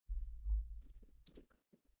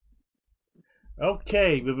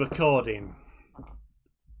Okay, we're recording.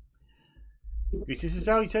 Greetings and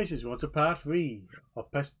salutations. We're on to part 3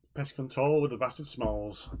 of pest control with the bastard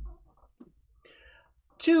Smols.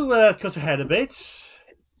 To cut ahead a bit,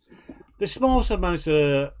 the Smols have managed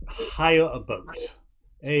to hire a boat.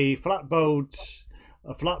 A flatbed,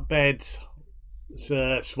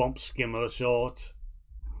 swamp skimmer sort.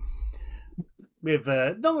 With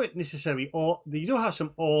not necessarily oar. You do have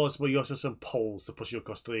some oars, but you also have some poles to push you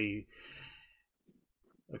across the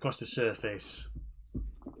surface.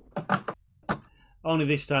 Only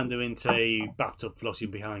this time there isn't a bathtub floating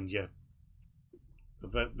behind you.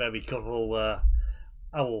 A very colourful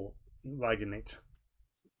owl riding it.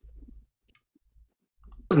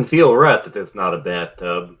 Doesn't feel right that there's not a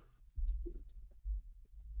bathtub.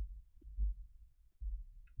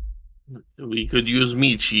 We could use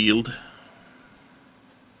meat shield.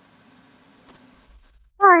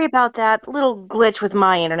 Sorry about that little glitch with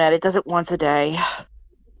my internet. It does it once a day.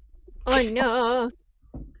 Oh no.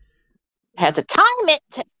 I had to time it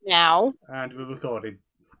now. And we're recording.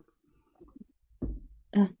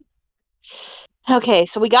 Okay,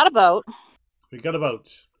 so we got a boat. We got a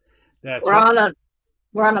boat. We're on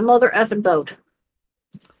a mother effing boat.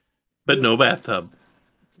 But no bathtub.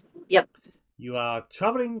 Yep. You are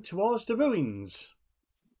travelling towards the ruins.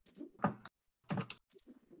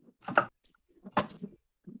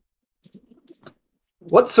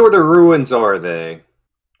 What sort of ruins are they?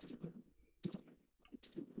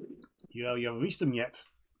 You haven't reached them yet.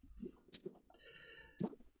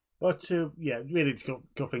 But really to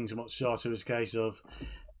cut things much shorter, it's a case of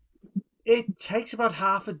it takes about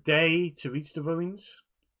half a day to reach the ruins.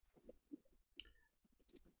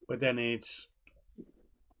 But then it's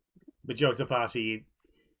majority of the party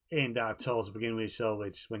in that toll to begin with, so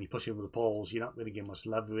it's when you push in with the poles, you're not really getting much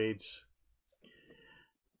leverage.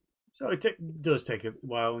 So it does take a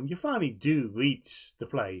while, and you finally do reach the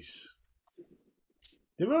place.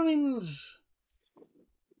 The ruins,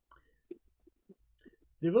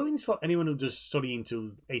 for anyone who does study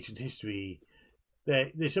into ancient history,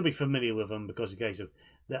 they should be familiar with them because, in case of,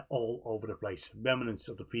 they're all over the place, remnants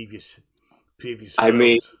of the previous. I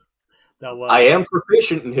mean, I am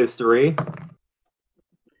proficient in history.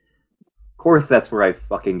 Of course, that's where I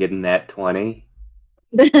fucking get in that 20.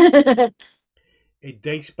 It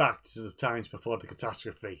dates back to the times before the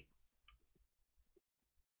catastrophe.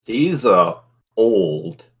 These are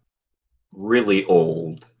old. Really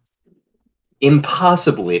old.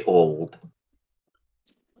 Impossibly old.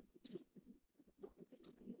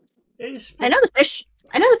 I know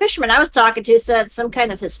the fisherman I was talking to said some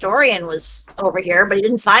kind of historian was over here, but he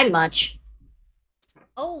didn't find much.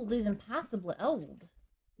 Old is impossibly old.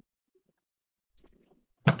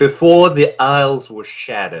 Before the Isles were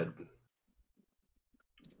shattered.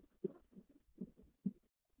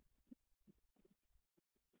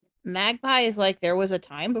 Magpie is like, there was a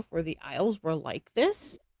time before the Isles were like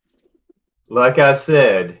this? Like I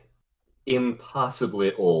said,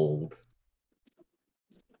 impossibly old.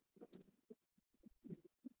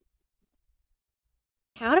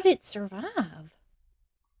 How did it survive?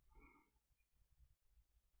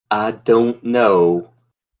 I don't know.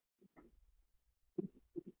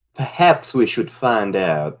 Perhaps we should find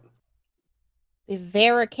out. Be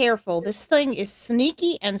very careful. This thing is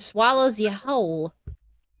sneaky and swallows you whole.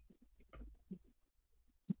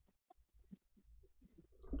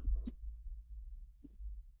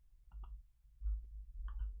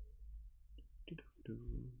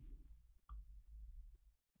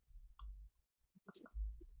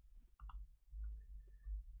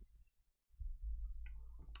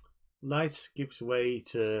 Light gives way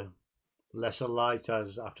to lesser light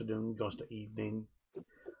as afternoon goes to evening.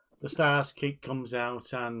 The stars kick comes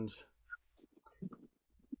out, and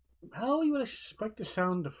you would expect the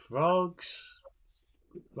sound of frogs,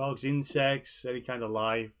 insects, any kind of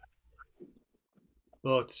life,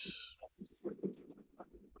 but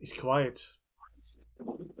it's quiet,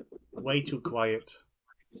 way too quiet.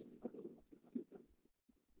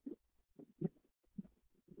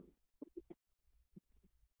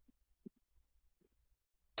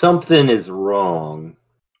 Something is wrong.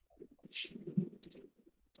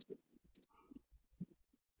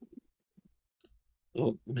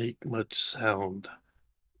 Won't make much sound.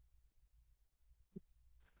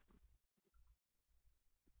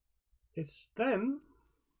 It's then,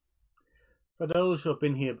 for those who have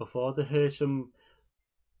been here before, they hear some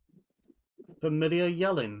familiar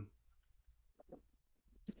yelling.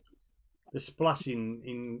 The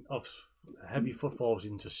splashing of heavy footfalls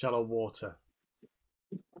into shallow water.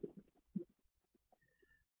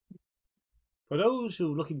 For those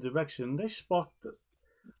who look in the direction, they spot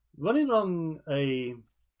running along a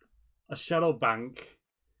a shallow bank.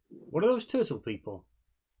 What are those turtle people?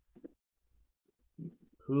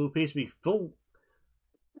 Who appears to be full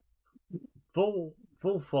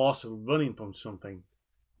force running from something.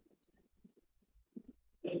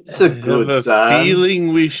 It's a I have good a sign.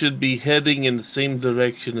 feeling we should be heading in the same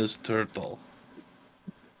direction as Turtle.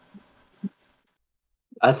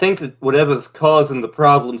 I think that whatever's causing the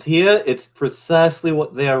problems here, it's precisely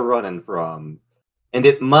what they're running from. And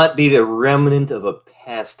it might be the remnant of a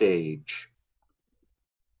past age.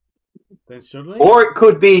 Then suddenly, Or it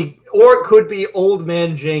could be Old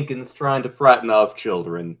Man Jenkins trying to frighten off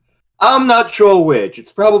children. I'm not sure which.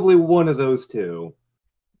 It's probably one of those two.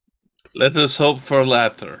 Let us hope for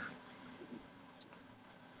latter.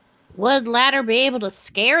 Would Ladder be able to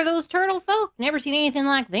scare those turtle folk? Never seen anything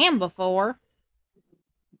like them before.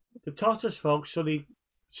 the tortoise folk suddenly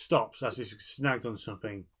stops as he's snagged on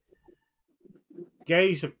something.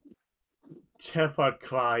 Gives a terrified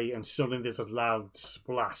cry, and suddenly there's a loud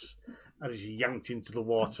splash as he's yanked into the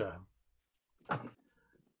water.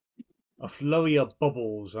 A flurry of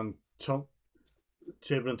bubbles and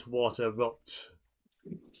turbulent water erupt,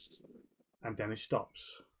 and then it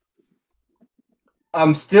stops.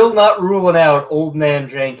 I'm still not ruling out Old Man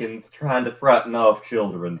Jenkins trying to frighten off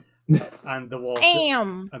children. And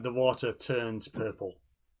the water turns purple.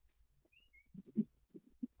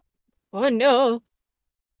 Oh no.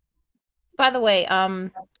 By the way,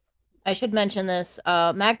 I should mention this.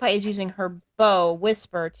 Magpie is using her bow,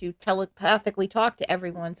 Whisper, to telepathically talk to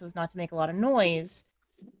everyone so as not to make a lot of noise.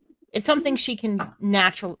 It's something she can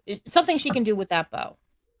it's something she can do with that bow.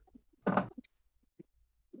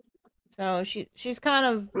 So she's kind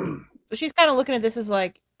of looking at this as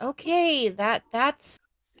like, okay, that's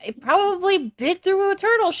it probably bit through a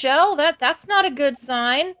turtle shell. That's not a good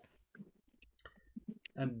sign.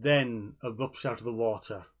 And then erupts out of the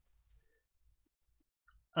water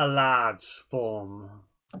a large form,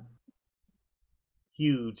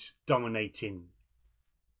 huge, dominating,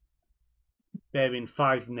 bearing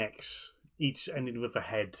 5 necks, each ending with a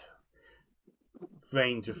head,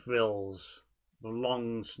 framed with frills, with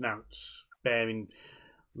long snouts, bearing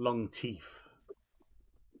long teeth.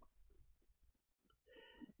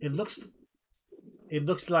 It looks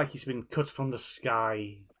like it's been cut from the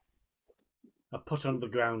sky and put on the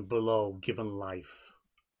ground below, given life.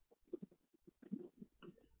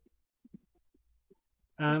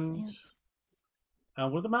 And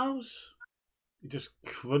one of the mouths, it just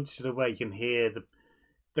crunches away. You can hear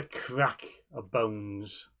the crack of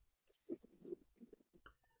bones.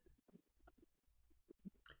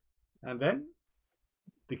 And then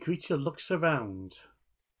the creature looks around,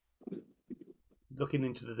 looking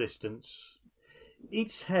into the distance,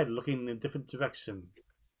 each head looking in a different direction.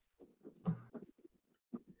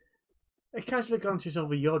 It casually glances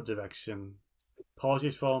over your direction,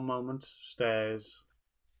 pauses for a moment, stares,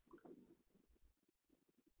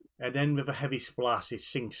 and then with a heavy splash it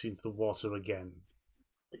sinks into the water again.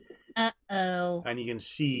 Uh-oh. And you can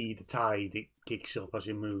see the tide it kicks up as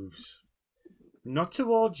it moves. Not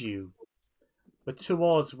towards you, but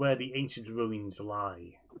towards where the ancient ruins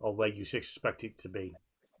lie, or where you suspect it to be.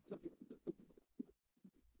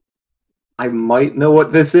 I might know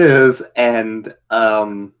what this is, and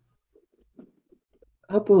oh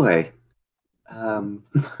boy.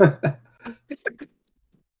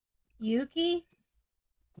 Yuki?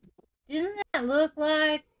 Doesn't that look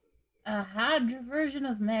like a Hydra version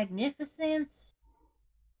of Magnificence?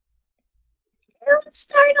 It's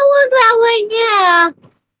starting to look that way,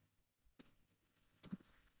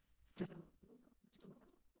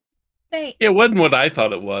 yeah. It wasn't what I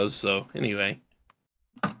thought it was, so anyway.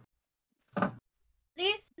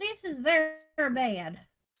 This is very bad.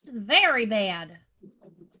 This is very bad.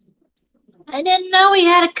 I didn't know he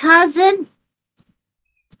had a cousin.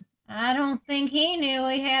 I don't think he knew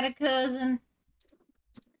he had a cousin.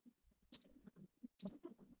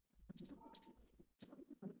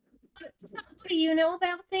 What do you know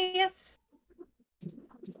about this?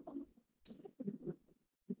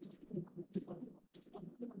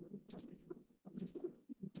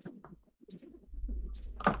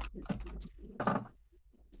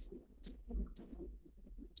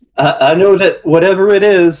 I know that whatever it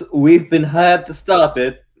is, we've been hired to stop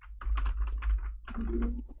it.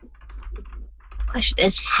 Question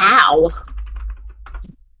is how?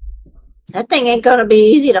 That thing ain't gonna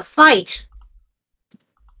be easy to fight.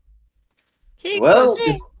 Well,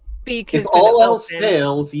 Beak if has been all else open.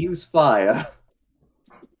 fails, use fire.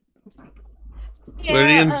 We're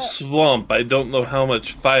in swamp. I don't know how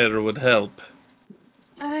much fire would help.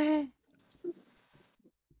 I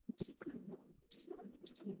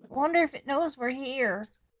wonder if it knows we're here.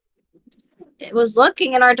 It was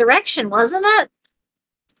looking in our direction, wasn't it?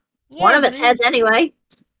 Yeah, One of but its heads, anyway.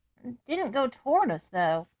 it didn't go toward us,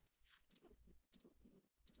 though.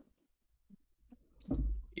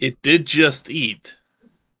 It did just eat.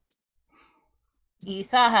 You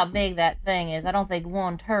saw how big that thing is. I don't think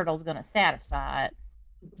one turtle's gonna satisfy it.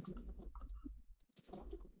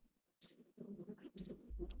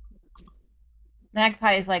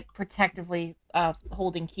 Magpie is like protectively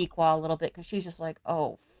holding Kikwa a little bit because she's just like,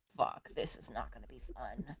 oh fuck, this is not gonna be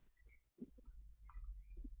fun.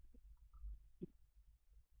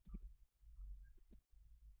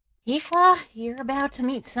 Kikwa, you're about to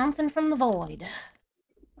meet something from the void.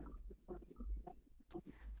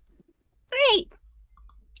 Great.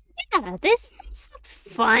 Yeah, this looks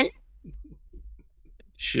fun.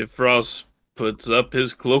 Shifrost puts up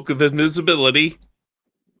his cloak of invisibility.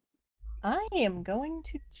 I am going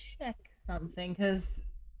to check something because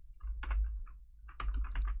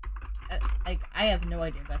I have no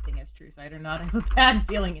idea if that thing has true sight or not. I have a bad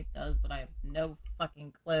feeling it does, but I have no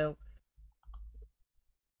fucking clue.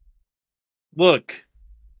 Look,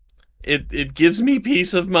 it gives me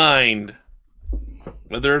peace of mind.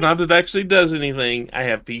 Whether or not it actually does anything, I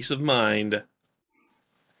have peace of mind.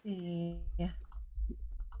 See.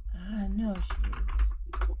 No,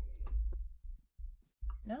 she's.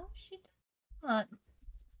 No, she does not.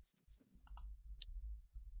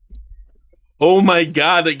 Oh my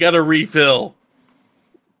god, it got a refill.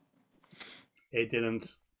 It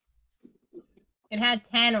didn't. It had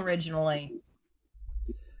 10 originally.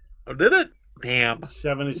 Oh, did it? Damn.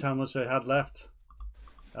 7 is how much I had left.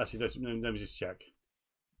 Actually, let me just check.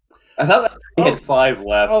 I thought I had 5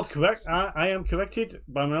 left. Oh, correct. I am corrected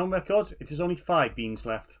by my own records. It is only 5 beans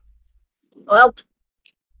left. Well,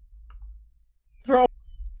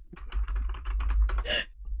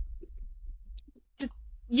 Just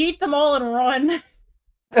yeet them all and run.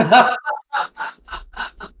 then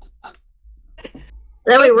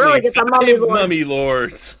we really get the mummy Five lord. mummy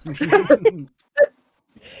lords.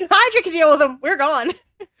 Hydra can deal with them. We're gone.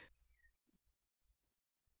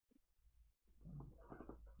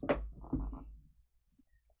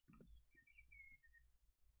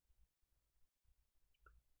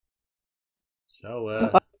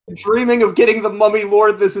 So, Dreaming of getting the Mummy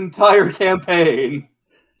Lord this entire campaign.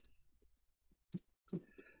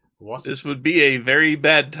 This would be a very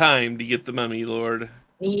bad time to get the mummy lord.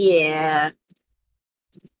 Yeah.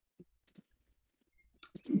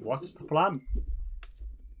 what's the plan?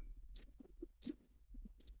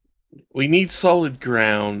 We need solid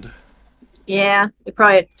ground. Yeah, we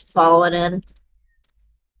probably have to follow it in.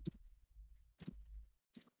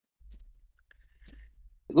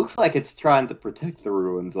 It looks like it's trying to protect the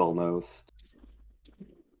ruins almost.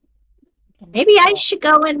 Maybe I should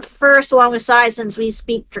go in first along with Sai since we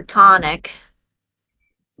speak Draconic.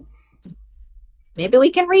 Maybe we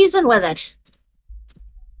can reason with it.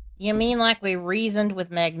 You mean like we reasoned with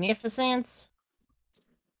Magnificence?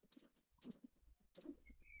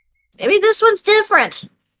 Maybe this one's different.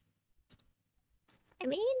 I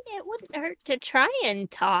mean, it wouldn't hurt to try and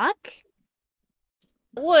talk.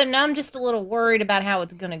 It wouldn't. I'm just a little worried about how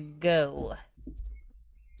it's gonna go.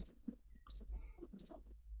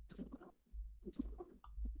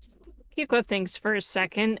 Kiko thinks for a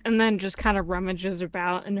second and then just kind of rummages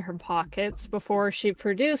about in her pockets before she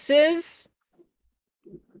produces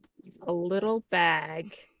a little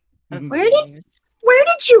bag of Where did- things. Where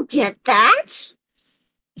did you get that?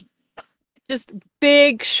 Just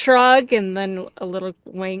big shrug and then a little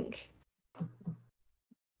wink.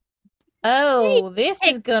 Oh, this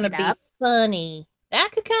is picked gonna it be up. funny.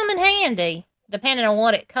 That could come in handy, depending on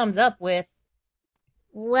what it comes up with.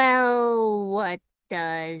 Well, what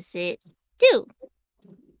does it do?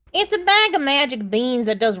 It's a bag of magic beans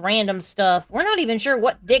that does random stuff. We're not even sure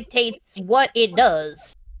what dictates what it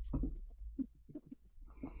does.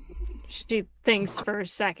 She thinks for a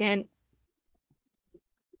second.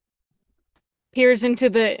 Peers into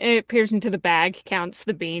the bag, counts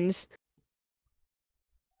the beans.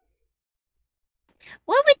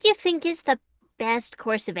 What would you think is the best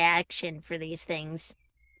course of action for these things?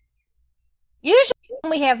 Usually,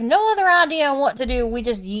 when we have no other idea on what to do, we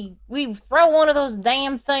throw one of those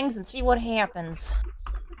damn things and see what happens.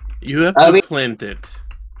 You have I to mean- plant it.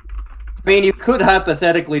 I mean, you could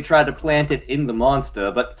hypothetically try to plant it in the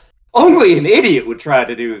monster, but only an idiot would try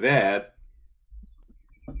to do that.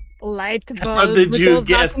 Light bulb How did you goes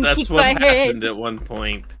guess off and that's keep what my head. happened at one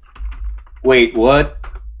point? Wait, what?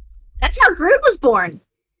 That's how Groot was born.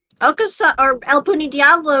 El Puni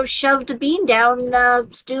Diablo shoved a bean down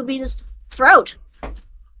Stubby's throat.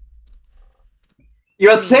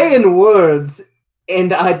 You're saying words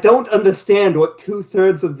And I don't understand what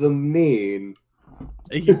 2/3 of them mean.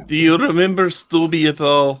 Do you remember Stubby at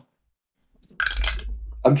all?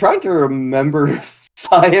 I'm trying to remember if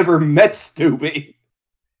I ever met Stubby.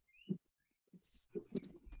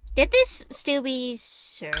 Did this Stubby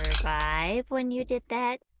survive when you did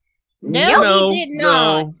that? No, he did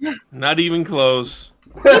not. No, not even close.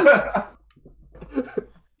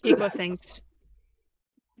 People thinks.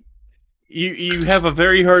 You have a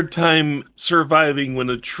very hard time surviving when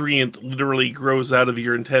a treant literally grows out of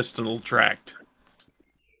your intestinal tract.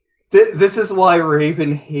 This is why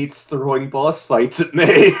Raven hates throwing boss fights at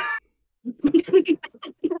me.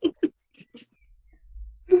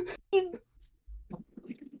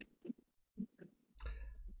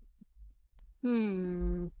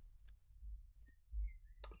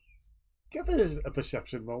 Give us a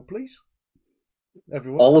perception roll, please.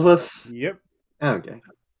 Everyone. All of us? Yep. Okay.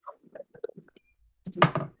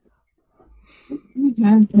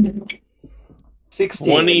 16.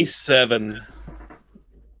 27.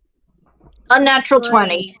 Unnatural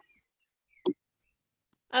 20.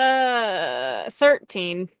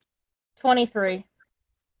 13. 23.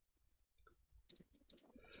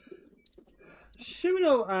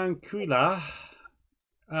 Cyrano and Krila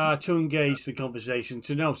are to engage the conversation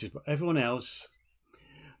to notice, but everyone else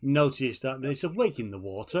noticed that there's a wake in the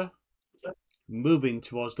water moving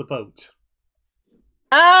towards the boat.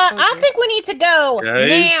 I think we need to go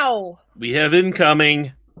Guys? now. We have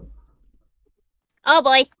incoming. Oh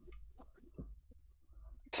boy.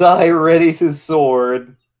 Sai readies his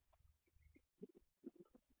sword.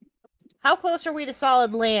 How close are we to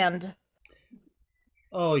solid land?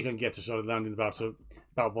 Oh, you can get to solid land in about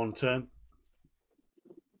one turn.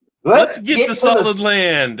 Let's get to solid the-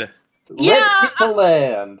 land. Let's Yeah, get to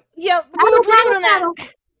land. Yeah, we were doing that.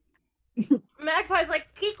 Magpie's like,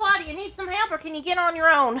 Pequod, do you need some help or can you get on your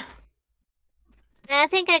own? I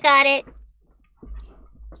think I got it.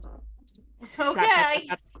 Okay.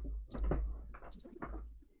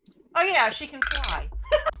 Oh yeah, she can fly.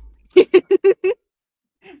 Magpie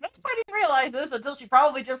didn't realize this until she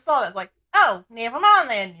probably just saw it. It's like, oh, never mind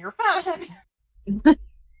then, you're fine.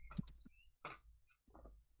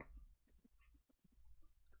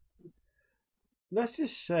 Let's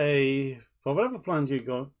just say, for whatever plans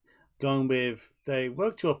you're going with, they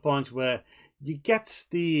work to a point where you get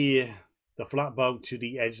the flatboat to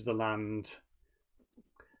the edge of the land,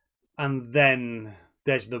 and then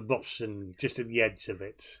there's the eruption just at the edge of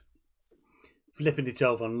it, flipping it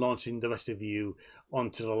over and launching the rest of you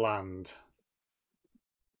onto the land.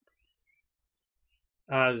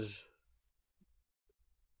 As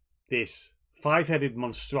this 5-headed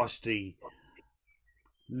monstrosity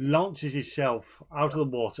launches itself out of the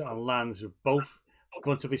water and lands with both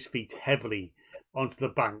front of his feet heavily onto the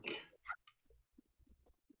bank.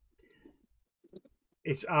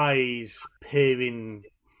 Its eyes peering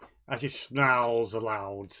as it snarls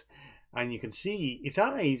aloud, and you can see its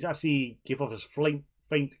eyes actually give off a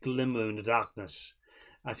faint glimmer in the darkness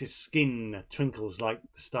as its skin twinkles like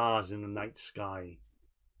the stars in the night sky.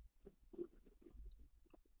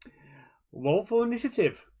 Roll for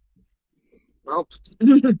initiative. Well,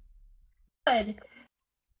 Good.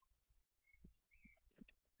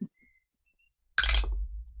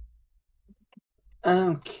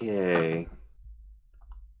 okay.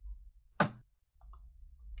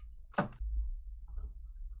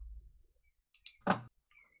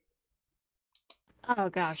 Oh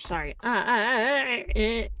gosh, sorry.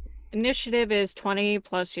 Initiative is 20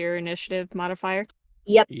 plus your initiative modifier.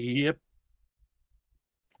 Yep.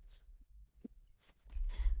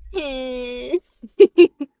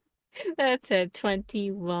 That's a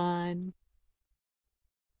 21.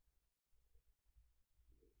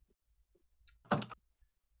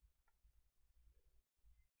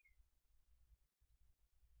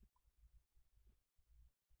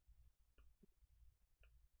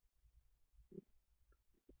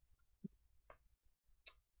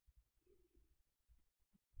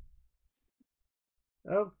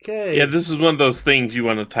 Okay. Yeah, this is one of those things you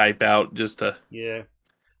want to type out just to Yeah.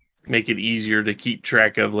 make it easier to keep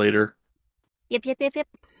track of later. Yep.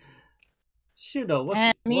 Suno,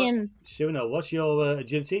 what's your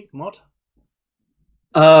agility mod?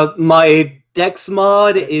 My Dex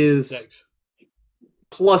mod is Dex.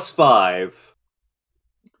 +5.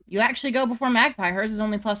 You actually go before Magpie. Hers is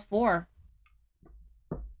only +4.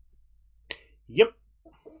 Yep.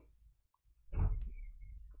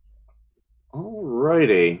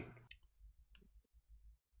 Alrighty.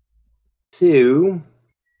 2.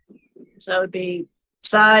 So it would be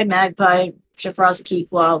Psy, Magpie, Shifrost,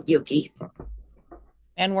 Pequod, Yuki.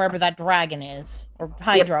 And wherever that dragon is. Or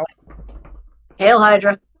Hydro. Hail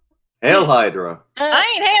Hydra. Hail Hydra.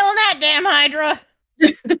 I ain't hailing that damn Hydra.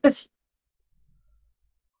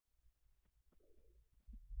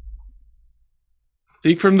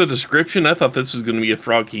 See, from the description, I thought this was going to be a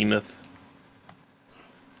froghemoth.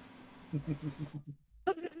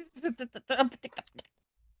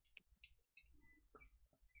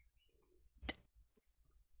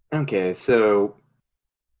 Okay, so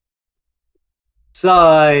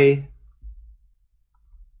Sai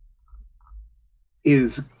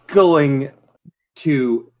is going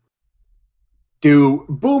to do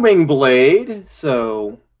Booming Blade.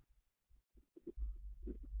 So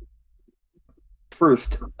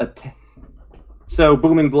first attack. So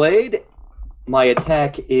Booming Blade, my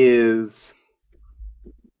attack is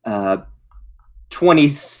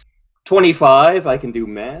 25. I can do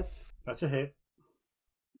math. That's a hit.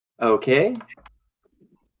 Okay.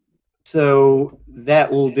 So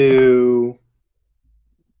that will do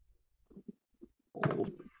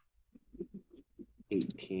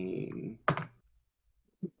 18.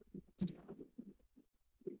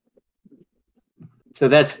 So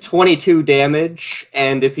that's 22 damage,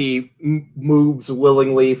 and if he moves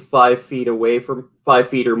willingly 5 feet away from 5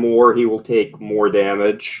 feet or more, he will take more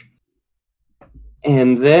damage.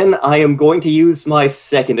 And then I am going to use my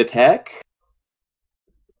second attack.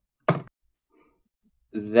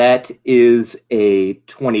 That is a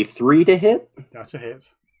 23 to hit. That's a hit.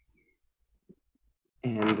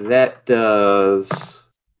 And that does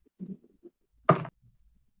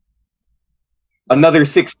another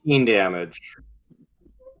 16 damage.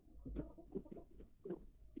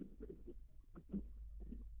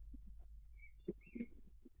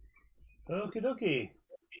 Okie dokie.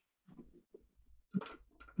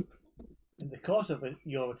 In the course of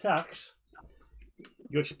your attacks,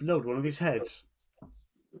 you explode one of his heads.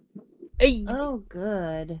 Hey. Oh,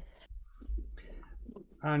 good.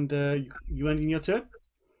 And you ending your turn?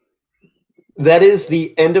 That is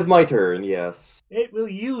the end of my turn, yes. It will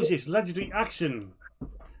use its legendary action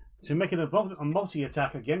to make a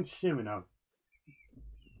multi-attack against Cyrano.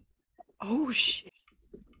 Oh, shit.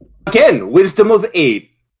 Again, wisdom of 8.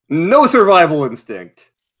 No survival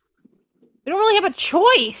instinct. We don't really have a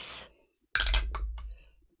choice.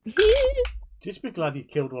 Just be glad you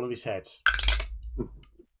killed one of his heads.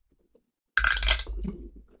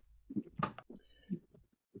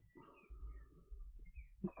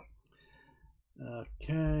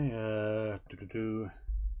 Okay,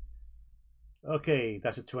 Okay,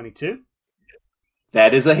 that's a 22.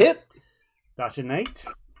 That is a hit. That's an 8.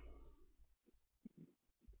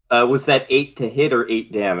 Was that 8 to hit or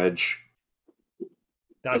 8 damage?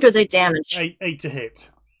 I think it was 8 damage. 8 to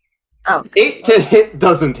hit. Oh. 8 to hit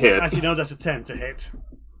doesn't hit. As you know, that's a 10 to hit.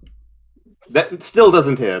 That still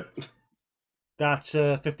doesn't hit. That's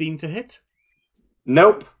 15 to hit.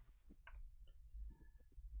 Nope.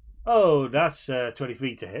 Oh, that's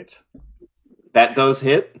 23 to hit. That does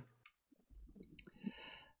hit.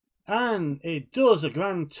 And it does a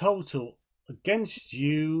grand total against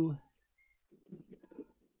you.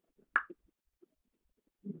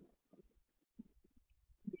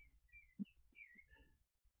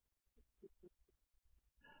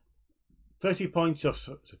 $30 points of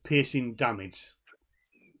piercing damage.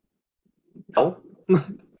 No.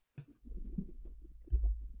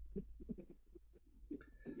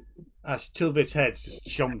 As two of its heads just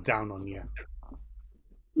jump down on you.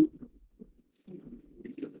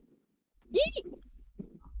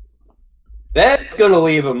 That's gonna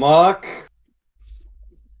leave a mark.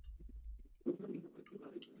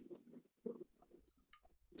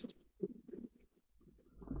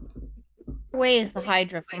 Where is the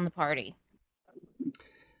Hydra from the party?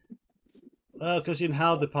 Because in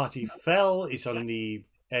how the party fell is on the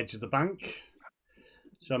edge of the bank.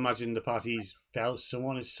 So imagine the party's fell,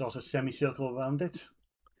 someone is sort of semicircle around it.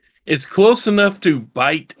 It's close enough to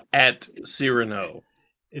bite at Cyrano.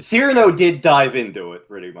 Cyrano did dive into it,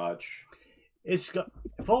 pretty much. It's got,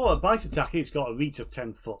 for a bite attack, it's got a reach of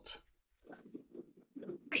 10 foot.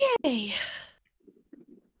 Okay.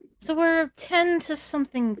 So we're 10 to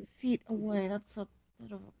something feet away. That's a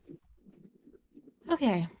bit of a...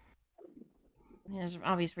 Okay. There's an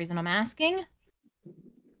obvious reason I'm asking.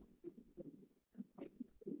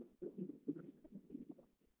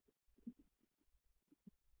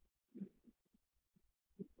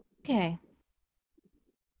 Okay.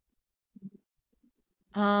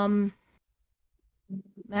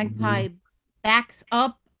 Magpie backs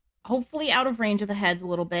up, hopefully out of range of the heads a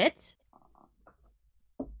little bit.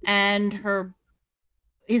 And her...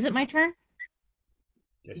 Is it my turn?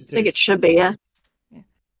 Yes, it I think is. it should be, yeah.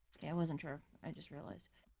 Okay, I wasn't sure. I just realized.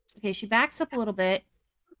 Okay, she backs up a little bit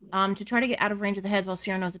to try to get out of range of the heads while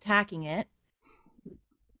Cyrano's attacking it.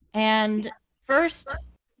 And first,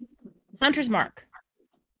 Hunter's Mark.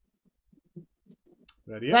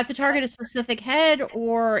 Ready? Do I have to target a specific head,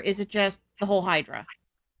 or is it just the whole Hydra?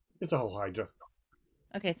 It's a whole Hydra.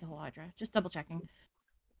 Okay, it's the whole Hydra. Just double checking.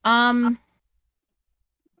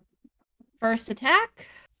 First attack.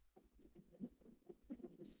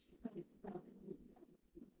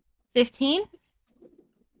 15.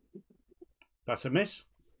 That's a miss.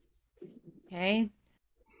 Okay.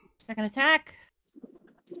 Second attack.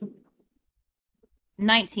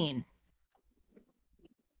 19.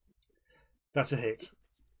 That's a hit.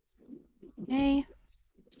 Okay.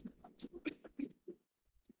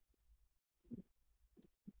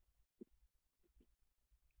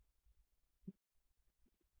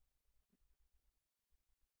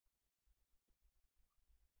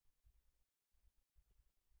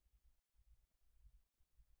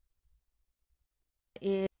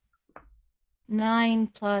 Is 9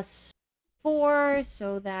 plus 4,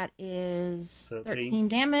 so that is 13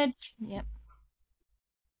 damage. Yep.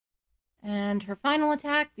 And her final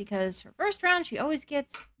attack, because her first round she always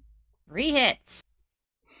gets 3 hits.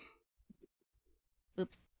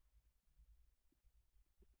 Oops.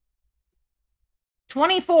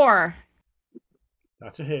 24.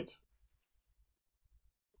 That's a hit.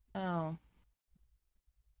 Oh.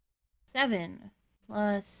 7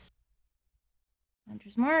 plus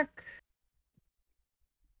Hunter's Mark.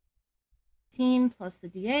 18 plus the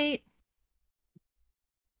D8.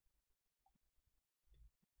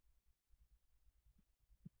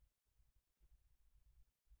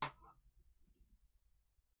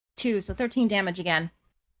 2, so 13 damage again.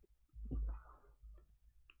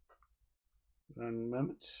 1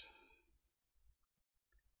 moment.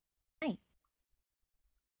 Hi.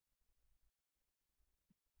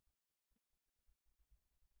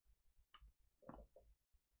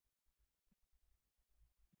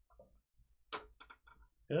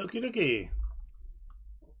 Okie dokie.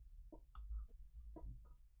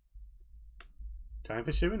 Time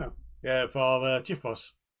for Cyrano. Yeah, for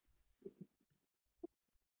Chifos.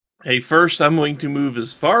 Hey, first I'm going to move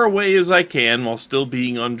as far away as I can while still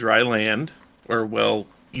being on dry land. Or, well,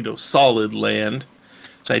 you know, solid land.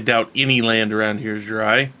 So I doubt any land around here is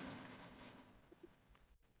dry.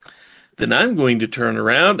 Then I'm going to turn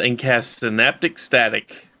around and cast Synaptic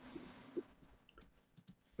Static.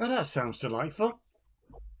 Well, that sounds delightful.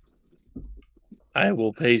 I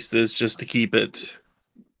will paste this just to keep it.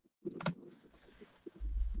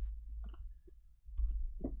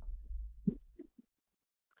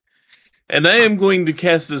 And I am going to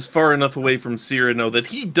cast this far enough away from Cyrano that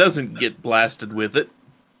he doesn't get blasted with it.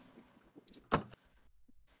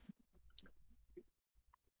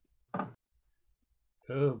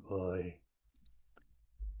 Oh boy.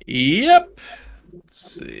 Yep.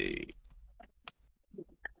 Let's see.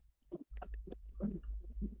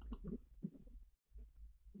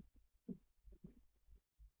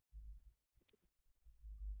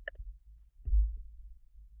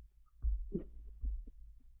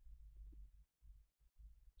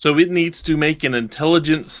 So it needs to make an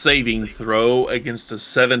intelligence saving throw against a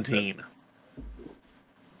 17.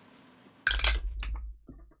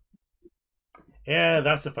 Yeah,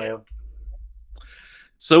 that's a fail.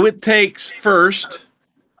 So it takes first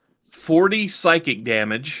 40 psychic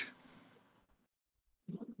damage,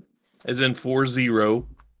 as in 40.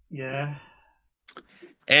 Yeah.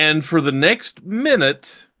 And for the next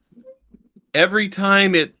minute, every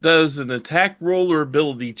time it does an attack roll or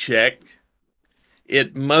ability check,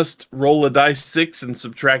 it must roll a dice 6 and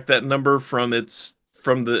subtract that number from the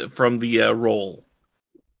roll.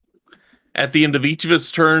 At the end of each of its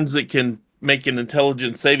turns, it can make an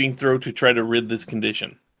intelligence saving throw to try to rid this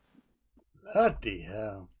condition. Bloody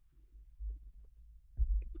hell.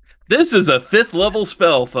 This is a 5th level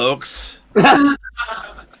spell, folks.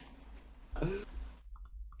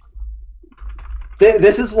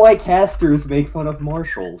 This is why casters make fun of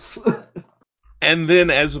marshals. And then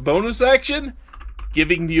as a bonus action,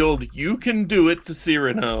 giving the old "you can do it" to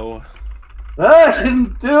Cyrano. I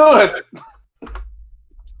can do it!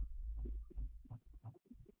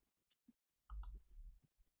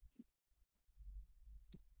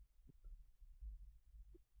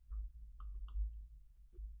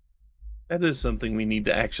 That is something we need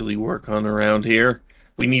to actually work on around here.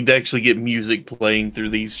 We need to actually get music playing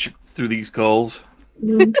through these calls.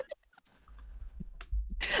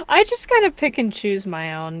 I just kind of pick and choose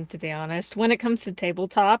my own, to be honest. When it comes to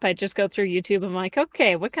tabletop, I just go through YouTube. I'm like,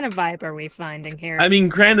 okay, what kind of vibe are we finding here? I mean,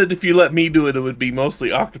 granted, if you let me do it, it would be mostly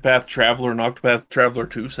Octopath Traveler and Octopath Traveler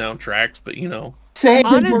 2 soundtracks, but you know. Same,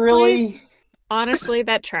 Honestly- really? Honestly,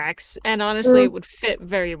 that tracks. And honestly, it would fit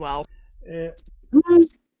very well.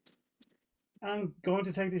 I'm going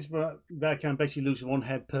to take this, but I can basically lose 1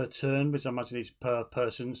 head per turn, which I imagine is per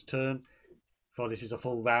person's turn. For this is a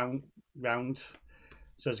full round.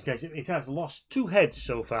 So it's a case it has lost 2 heads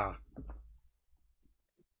so far.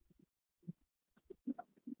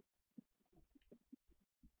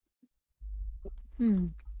 Hmm.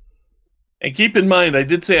 And keep in mind, I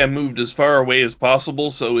did say I moved as far away as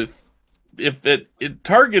possible, so if it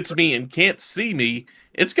targets me and can't see me,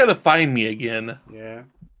 it's gonna find me again. Yeah.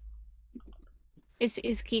 Is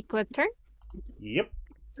Kiko's turn? Yep.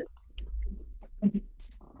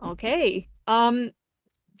 Okay.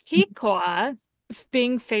 Kikoa,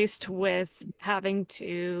 being faced with having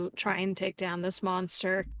to try and take down this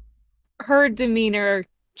monster, her demeanor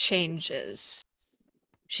changes.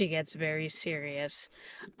 She gets very serious.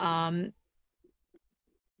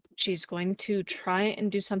 She's going to try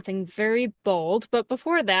and do something very bold, but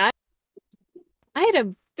before that, I had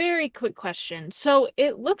a very quick question. So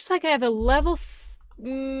it looks like I have a level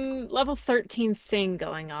 13 thing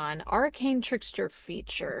going on. Arcane Trickster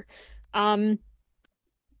feature.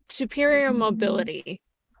 Superior mobility.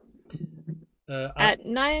 At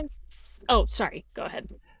 9th... Oh, sorry. Go ahead.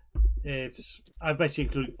 I basically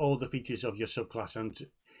include all the features of your subclass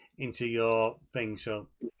into your thing, so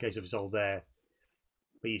in case if it's all there.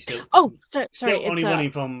 But you still... Oh, sorry. Still only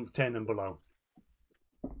running from 10 and below.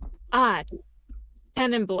 10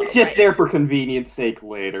 and below. It's just there for convenience sake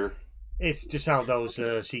later. It's just how those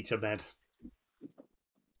sheets are made.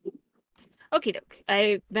 Okie doke.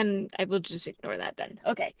 I will just ignore that then.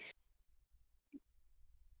 Okay.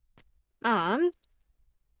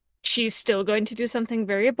 She's still going to do something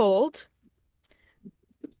very bold.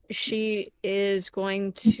 She is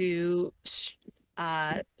going to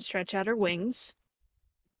stretch out her wings.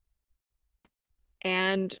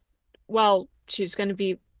 And, well, she's going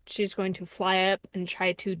to fly up and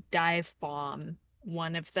try to dive bomb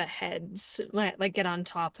one of the heads, like get on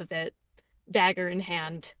top of it, dagger in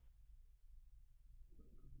hand.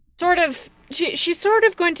 She's sort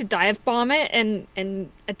of going to dive bomb it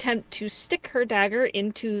and attempt to stick her dagger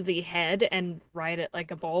into the head and ride it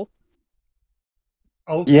like a bull.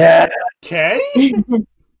 Oh yeah. Okay.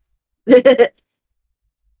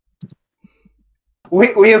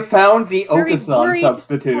 We have found the Okasan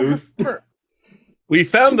substitute. We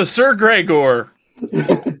found the Sir Gregor.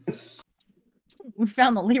 We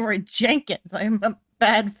found the Leroy Jenkins. I have a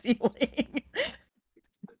bad feeling.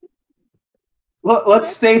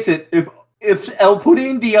 Let's face it, if El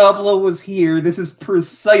Pudding Diablo was here, this is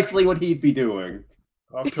precisely what he'd be doing.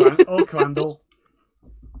 Or Crandall.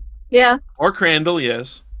 Yeah. Or Crandall,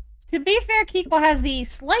 yes. To be fair, Kiko has the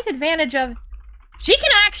slight advantage of she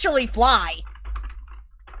can actually fly.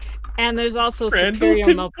 And there's also Crandall superior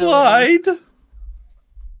can mobility. glide.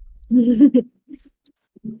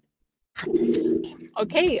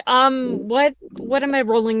 Okay, what am I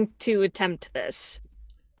rolling to attempt this?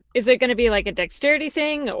 Is it going to be like a dexterity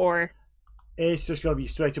thing, or? It's just going to be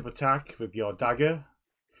straight up attack with your dagger.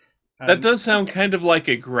 That does sound kind of like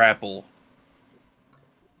a grapple.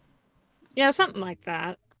 Yeah, something like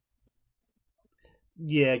that.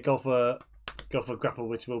 Yeah, go for grapple,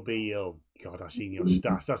 which will be, oh god, I've seen your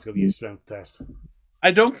stats. That's going to be a strength test.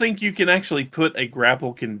 I don't think you can actually put a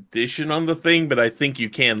grapple condition on the thing, but I think you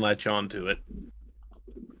can latch onto it.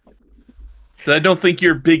 I don't think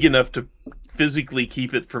you're big enough to physically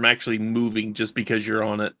keep it from actually moving just because you're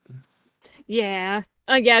on it. Yeah.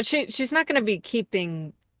 Yeah, she's not going to be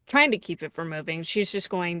trying to keep it from moving. She's just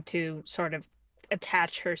going to sort of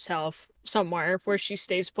attach herself somewhere where she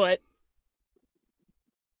stays put.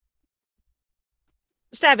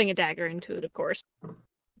 Stabbing a dagger into it, of course.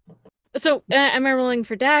 So, am I rolling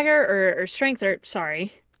for dagger or strength? Or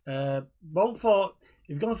sorry. Roll for, if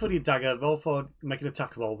you're going for the dagger, roll for make an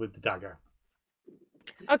attack roll with the dagger.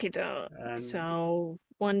 Okay, so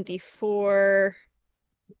 1d4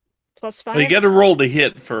 plus 5. Well, you got to roll to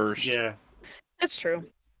hit first. Yeah, that's true.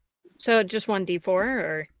 So just 1d4,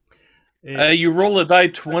 or you roll a die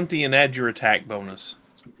 20 and add your attack bonus.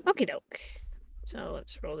 okie doke. So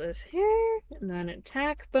let's roll this here, and then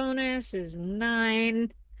attack bonus is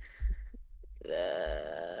 9.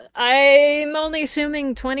 I'm only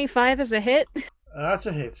assuming 25 is a hit. That's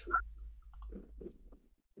a hit.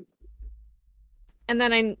 And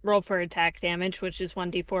then I roll for attack damage, which is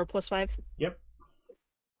 1d4 plus 5. Yep.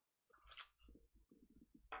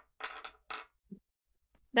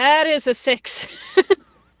 That is a 6.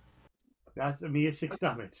 That's a mere 6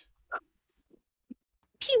 damage.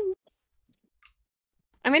 Pew!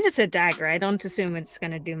 I mean, it's a dagger. I don't assume it's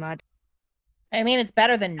going to do much. I mean, it's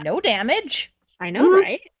better than no damage. I know,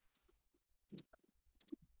 right?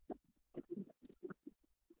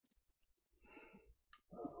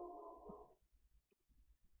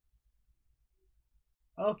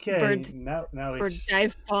 Okay, Bird- now Or it's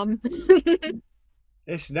dive bomb.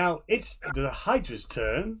 it's the Hydra's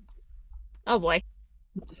turn. Oh boy.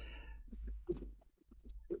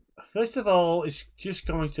 First of all, it's just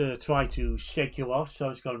going to try to shake you off, so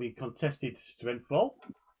it's going to be contested strength roll.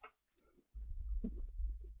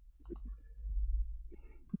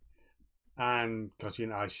 And because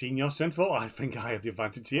I've seen your strength roll, I think I have the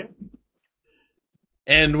advantage here.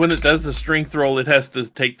 And when it does the strength roll, it has to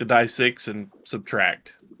take the die 6 and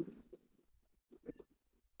subtract.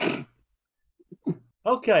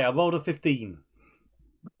 Okay, I rolled a 15.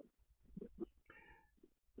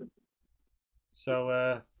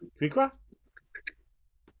 So, Krikra?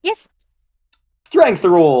 Yes. Strength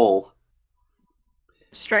roll.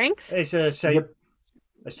 Strength. It's a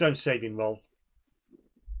strength saving roll.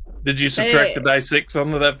 Did you subtract the die 6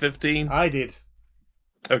 onto that 15? I did.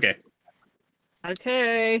 Okay.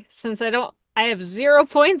 Okay. Since I have 0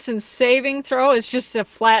 points in saving throw. It's just a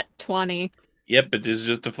flat 20. Yep, it is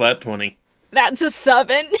just a flat 20. That's a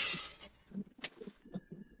 7.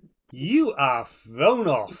 You are thrown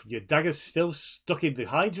off. Your dagger's still stuck in the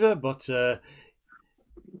Hydra, but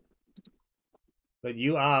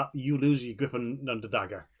you lose your grip on the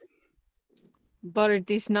dagger. But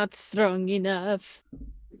is not strong enough.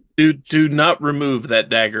 Do not remove that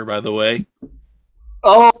dagger, by the way.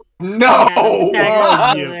 Oh no!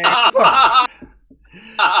 Yeah,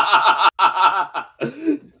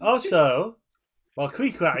 Also, while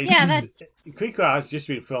Krikra has just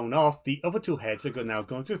been thrown off, the other two heads are now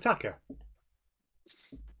going to attack her.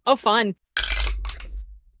 Oh, fun.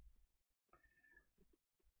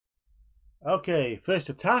 Okay, first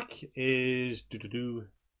attack is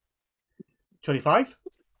 25.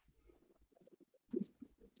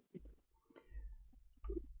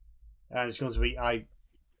 And it's going to be I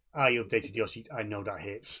updated your sheet. I know that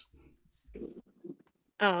hits.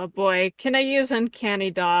 Oh boy. Can I use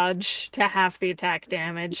uncanny dodge to half the attack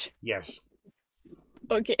damage? Yes.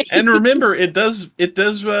 Okay. And remember, it does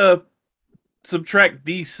subtract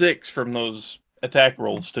D6 from those attack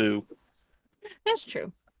rolls too. That's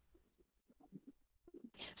true.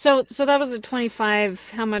 So that was a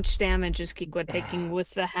 25. How much damage is Kikwa taking with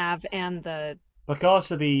the halve and the...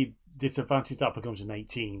 Because of the disadvantage, that becomes an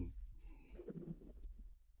 18.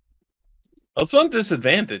 Well, it's not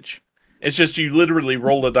disadvantage. It's just you literally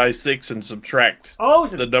roll a die 6 and subtract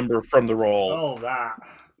the number from the roll. Oh, that.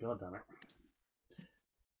 God damn it.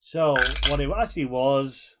 So, what it actually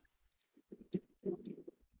was...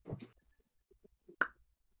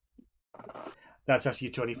 That's actually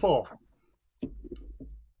 24.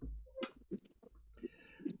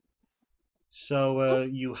 So,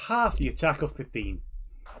 you half the attack of 15.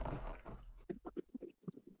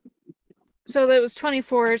 So that was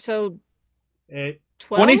 24, so 12?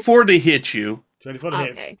 24 to hit you. 24 to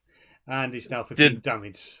hit. And it's now 15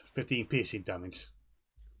 damage. 15 piercing damage.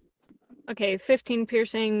 Okay, 15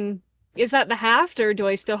 piercing. Is that the halved, or do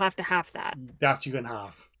I still have to half that? That you can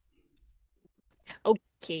half.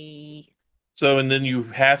 Okay. So, and then you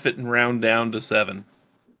half it and round down to 7.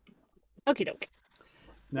 Okie doke.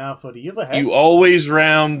 Now for the other head. You always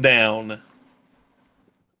round down.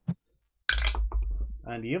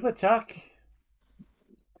 And the other attack.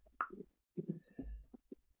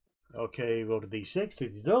 Okay, roll the d6 to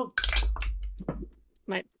deduct.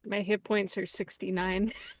 My hit points are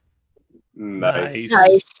 69. Nice.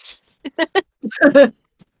 Nice.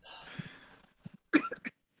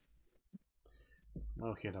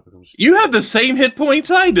 Okay, that becomes... You have the same hit points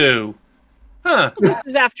I do. Huh. This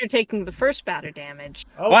is after taking the first batter damage.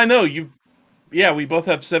 Oh. Well, I know. Yeah, we both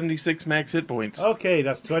have 76 max hit points. Okay,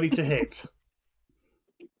 that's 20 to hit.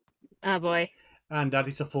 Oh boy. And that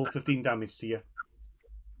is a full 15 damage to you.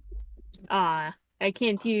 I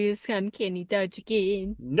can't use uncanny dodge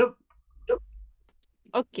again. Nope.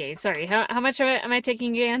 Okay, sorry. How much am I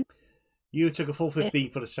taking again? You took a full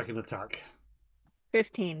 15 for the second attack.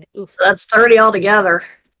 15. Oof. So that's 30 altogether.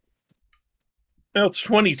 No, it's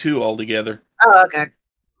 22 altogether. Oh, okay.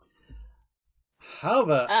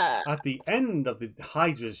 However, at the end of the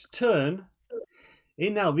Hydra's turn,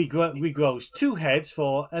 it now regrows 2 heads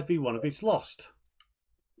for every one of its lost.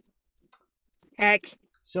 Heck.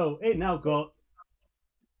 So it now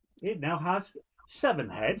has 7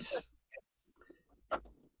 heads. I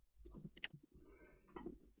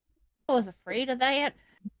was afraid of that.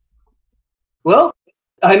 Well,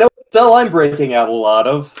 I know what cell I'm breaking out a lot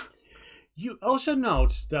of. You also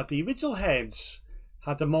note that the original heads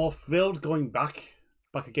had the more filled going back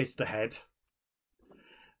against the head.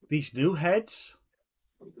 These new heads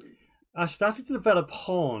are starting to develop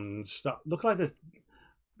horns that look like they're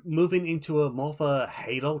moving into a more of a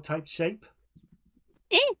halo type shape.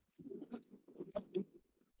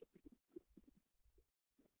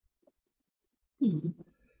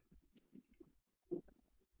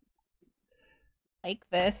 Like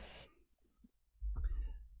this.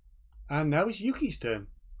 And now it's Yuki's turn.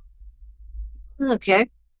 Okay.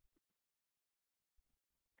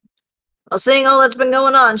 Well, seeing all that's been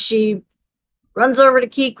going on, she runs over to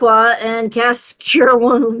Kikwa and casts Cure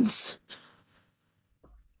Wounds.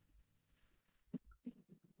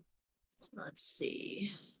 Let's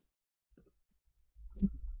see.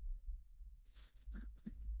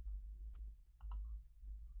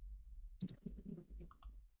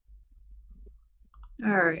 All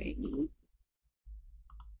right.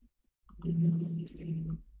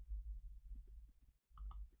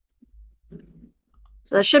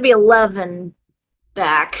 So that should be 11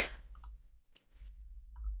 back.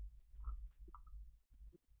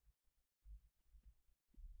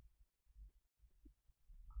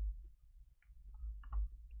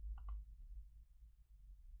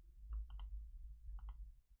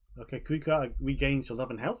 Okay, Kuika regains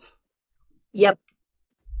 11 health. Yep.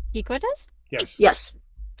 Kikwa does? Yes. Yes.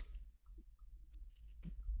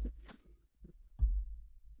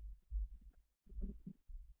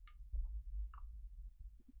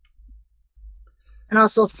 And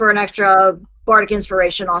also for an extra bardic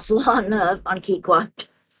inspiration, also on Kikwa.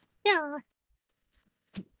 Yeah.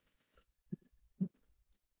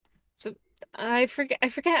 So I forget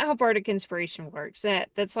how bardic inspiration works.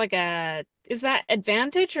 That's like a, is that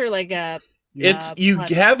advantage or like a? It's you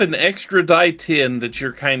plus? have an extra die 10 that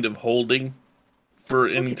you're kind of holding for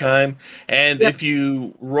any Okay. time, and Yep. if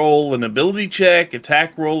you roll an ability check,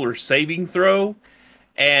 attack roll, or saving throw,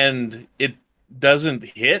 and it doesn't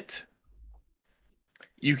hit,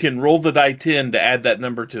 you can roll the die 10 to add that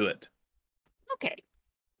number to it. Okay.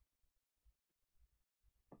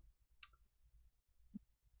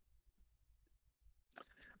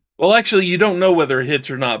 Well, actually, you don't know whether it hits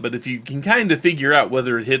or not, but if you can kind of figure out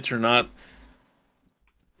whether it hits or not,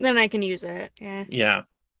 Then I can use it. Yeah. yeah.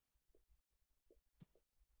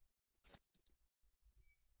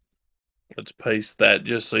 Let's paste that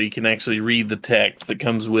just so you can actually read the text that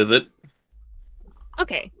comes with it.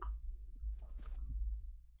 Okay.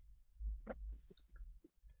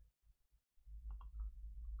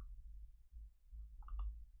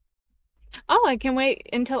 Oh, I can wait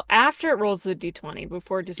until after it rolls the d20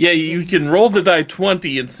 before Yeah, deciding. you can roll the die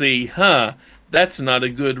 20 and see, huh, that's not a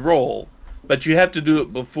good roll. But you have to do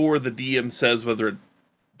it before the DM says whether it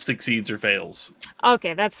succeeds or fails.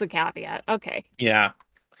 Okay, that's the caveat. Okay. Yeah.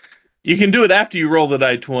 You can do it after you roll the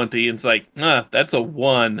die 20, and it's like, that's a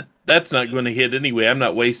 1. That's not going to hit anyway. I'm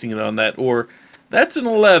not wasting it on that. Or, that's an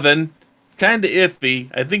 11. Kind of iffy.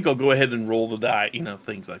 I think I'll go ahead and roll the die.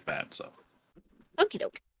 Things like that. So. Okie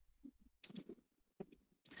doke.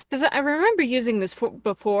 Because I remember using this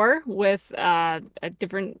before with a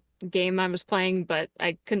different game I was playing, but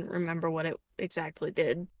I couldn't remember what it exactly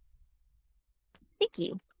did. Thank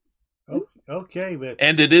you. Oh, okay, but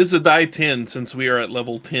And it is a die 10 since we are at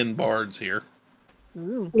level 10 bards here.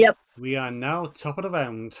 Ooh. Yep. we are now top of the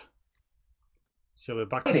round. So we're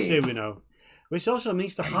back to Cyrano. Which also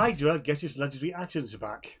means the Hydra gets its legendary actions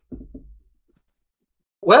back.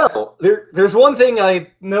 Well, there's one thing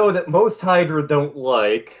I know that most Hydra don't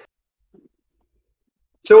like.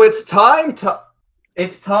 So it's time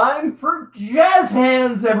for jazz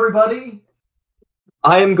hands, everybody.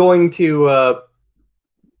 I am going to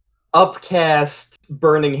upcast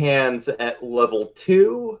Burning Hands at level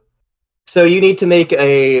 2. So you need to make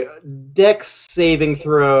a Dex saving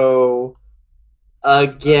throw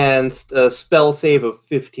against a spell save of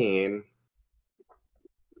 15.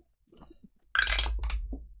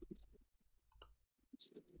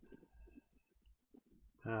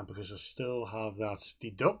 Because I still have that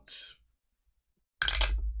deduct.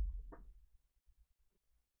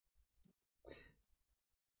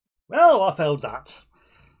 Well, I failed that.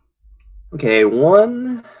 Okay,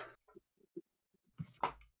 1.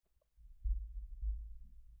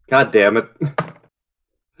 God damn it.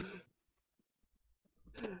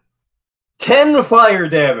 10 fire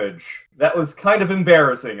damage. That was kind of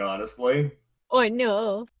embarrassing, honestly. Oh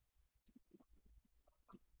no.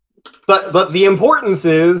 But the importance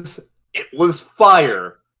is, it was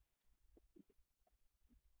fire.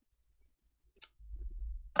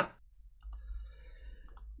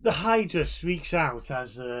 The Hydra shrieks out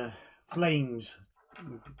as flames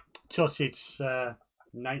touch its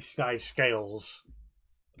night sky scales.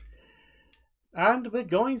 And we're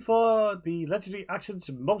going for the legendary action's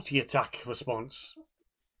multi-attack response.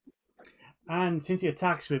 And since it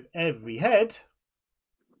attacks with every head,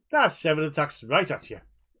 that's 7 attacks right at you.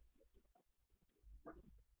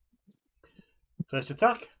 First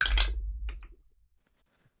attack.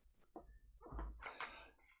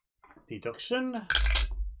 Deduction.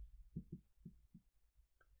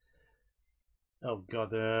 Oh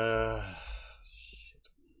god, shit.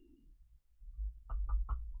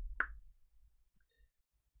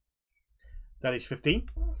 That is 15.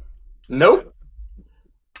 Nope.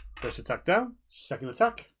 First attack down. Second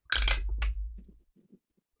attack.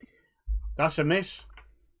 That's a miss.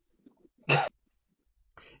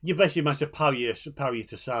 You basically manage to power you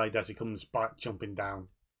to side as it comes back, jumping down.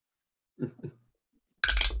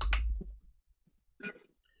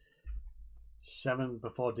 Seven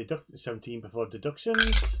before 17 before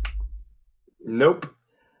deductions. Nope.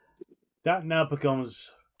 That now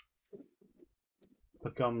becomes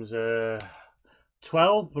 12.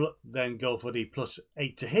 Then go for the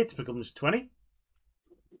 +8 to hit. Becomes 20.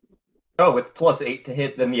 Oh, with +8 to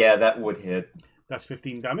hit, then yeah, that would hit. That's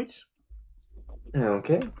 15 damage.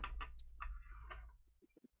 Okay.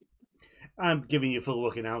 I'm giving you full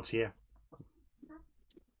working out here.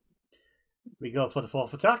 We go for the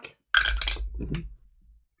 4th attack.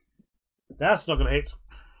 That's not going to hit.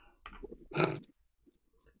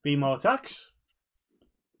 3 more attacks.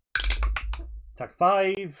 Attack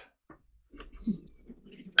 5.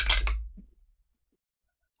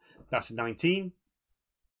 That's a 19.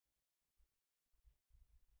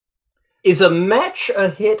 Is a match a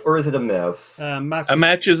hit or is it a miss? A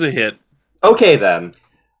match is a hit. Okay, then.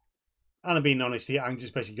 And I'm being honest here, I'm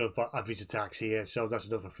just basically going for average attacks here, so that's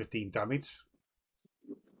another 15 damage.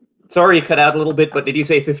 Sorry, you cut out a little bit, but did you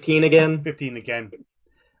say 15 again? 15 again.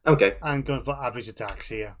 Okay. I'm going for average attacks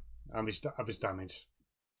here. Average damage.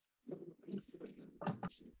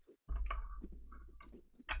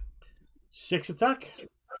 Sixth attack.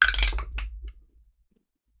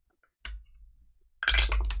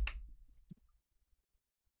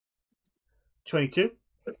 $22.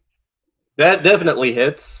 That definitely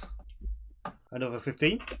hits. Another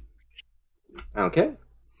 15. Okay.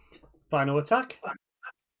 Final attack.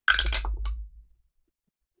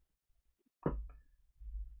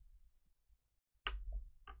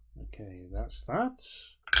 Okay, that's that.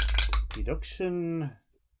 Deduction.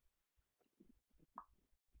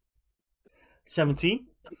 17.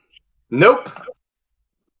 Nope.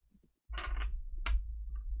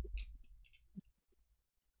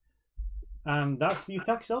 And that's the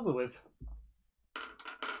attack's over with.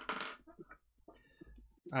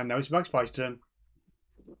 And now it's Magpie's turn.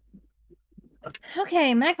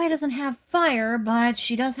 Okay, Magpie doesn't have fire, but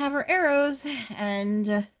she does have her arrows,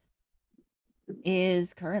 and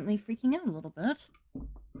is currently freaking out a little bit.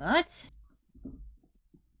 But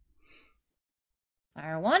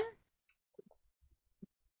fire 1.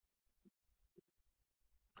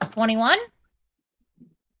 21.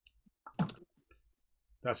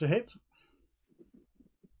 That's a hit.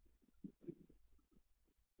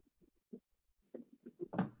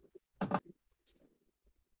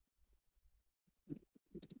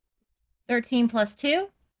 $13 plus 2.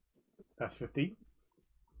 That's 15.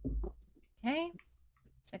 Okay.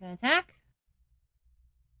 Second attack.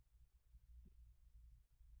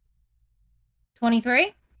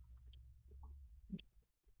 23.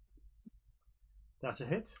 That's a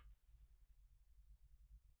hit.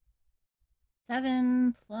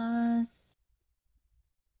 7 plus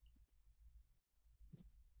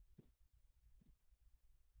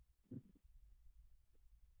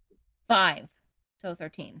 5. So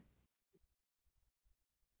 13.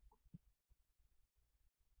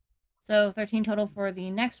 So 13 total for the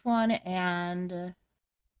next one, and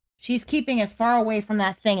she's keeping as far away from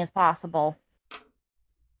that thing as possible.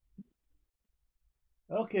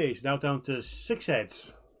 Okay, it's now down to 6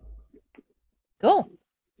 heads. Cool.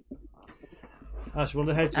 As one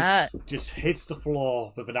of the heads just hits the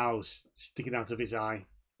floor with an arrow sticking out of his eye.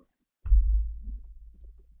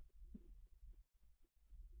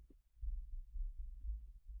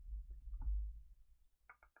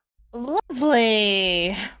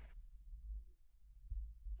 Lovely.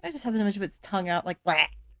 I just have this image of its tongue out like that.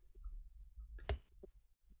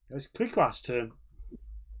 It's Quickgrass' turn.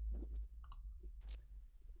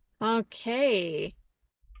 Okay.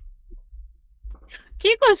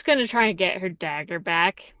 Kiko's gonna try and get her dagger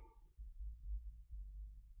back.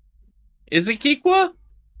 Is it Kikwa?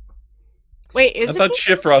 Wait, is I it thought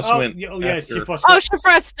Kiko? Shifrost went. Yeah, after. Shifrost. Oh,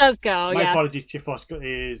 Shifrost does go, My yeah. apologies, Shifrost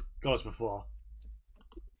goes before.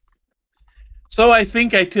 So I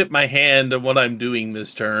think I tip my hand on what I'm doing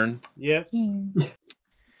this turn. Yeah.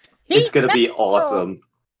 It's going to be awesome.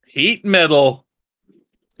 Heat metal.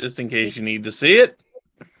 Just in case you need to see it.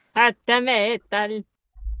 Hot metal.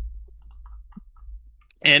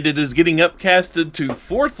 And it is getting upcasted to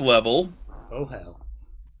 4th level, Oh, hell.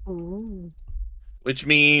 Ooh. which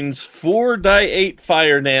means 4 die 8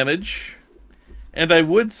 fire damage And I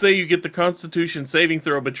would say you get the Constitution saving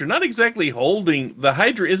throw, but you're not exactly holding... The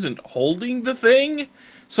Hydra isn't holding the thing,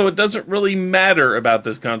 so it doesn't really matter about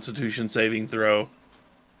this Constitution saving throw.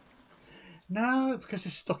 No, because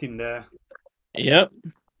it's stuck in there. Yep.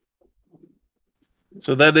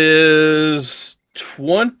 So that is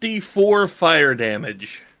 24 fire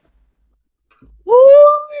damage.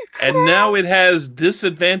 And now it has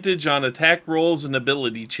disadvantage on attack rolls and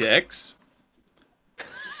ability checks.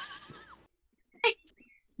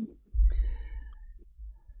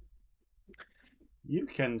 You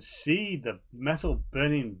can see the metal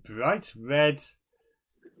burning bright red,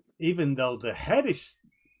 even though the head is,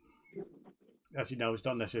 as you know, it's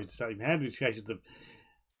not necessarily the same head. In this case,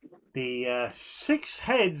 the 6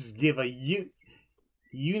 heads give a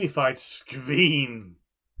unified scream.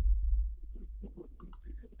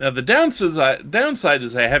 Now, the downside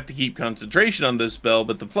is I have to keep concentration on this spell,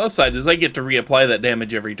 but the plus side is I get to reapply that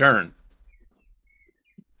damage every turn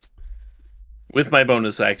with my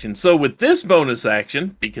bonus action. So with this bonus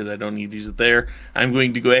action, because I don't need to use it there, I'm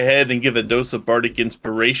going to go ahead and give a dose of Bardic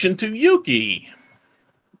Inspiration to Yuki.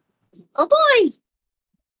 Oh boy!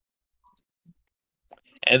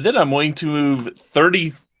 And then I'm going to move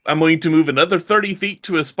 30... I'm going to move another 30 feet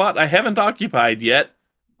to a spot I haven't occupied yet.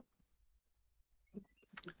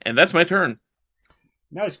 And that's my turn.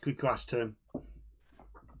 Now it's Quickcross' turn.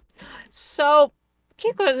 So,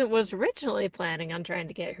 Kiko was originally planning on trying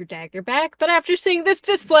to get her dagger back, but after seeing this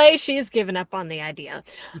display, she's given up on the idea.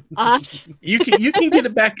 You can get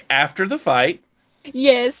it back after the fight.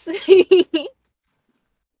 Yes.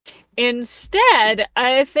 Instead,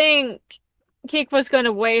 I think Kiko's going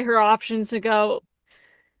to weigh her options and go,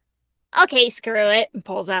 okay, screw it, and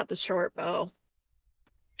pulls out the short bow.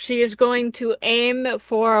 She is going to aim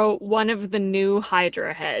for one of the new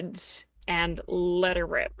Hydra heads and let her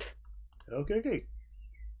rip. Okay.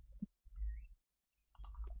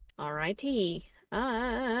 Alrighty.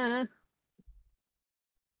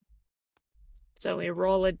 So we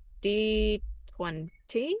roll a d20.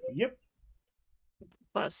 Yep.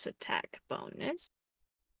 Plus attack bonus.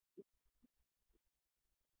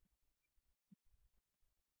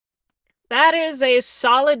 That is a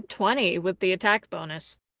solid 20 with the attack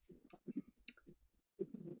bonus.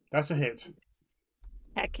 That's a hit.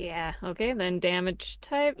 Heck yeah. Okay, then damage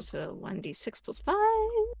type, so 1d6 plus 5.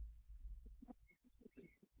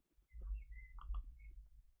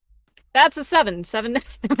 That's a 7. 7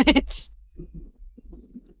 damage.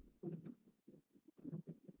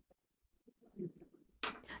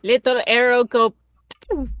 Little arrow go...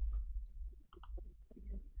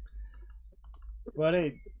 But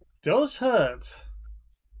it does hurt.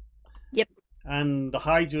 Yep. And the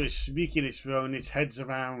Hydra is squeaking its throat, its head's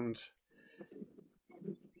around.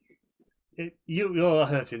 You're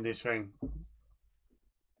hurting this thing.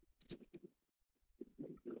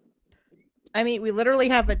 I mean, we literally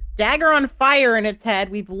have a dagger on fire in its head.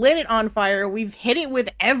 We've lit it on fire. We've hit it with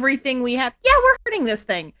everything we have. Yeah, we're hurting this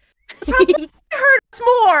thing. It hurt us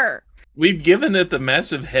more. We've given it the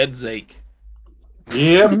massive headache.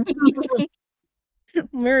 Yep.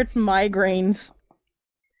 Where it's migraines.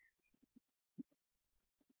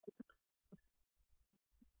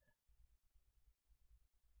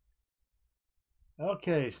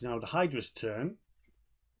 Okay, so now the Hydra's turn.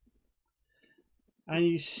 And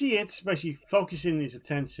you see it basically focusing its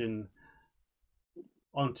attention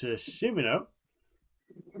onto Cyrano,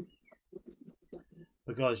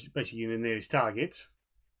 because basically you're the nearest target.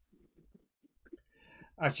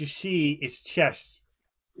 As you see its chest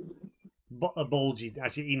bulging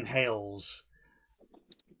as it inhales,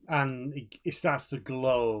 and it starts to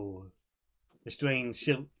glow a strange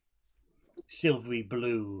silvery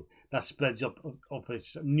blue that spreads up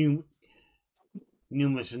its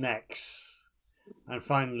numerous necks. And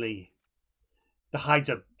finally, the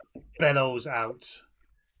Hydra bellows out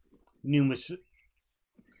numerous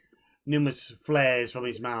flares from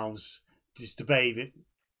its mouths just to bathe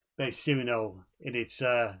Cyrano in its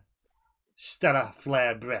stellar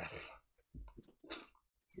flare breath.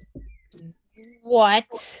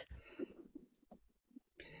 What?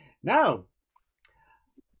 Now,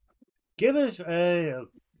 give us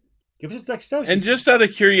dexterity. And just out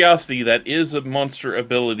of curiosity, that is a monster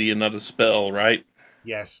ability and not a spell, right?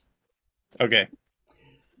 Yes. Okay.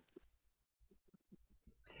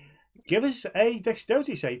 Give us a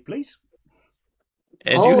dexterity save, please.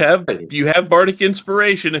 And Oh, you have Bardic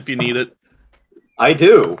Inspiration if you need it. I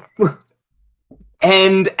do.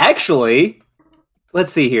 And actually,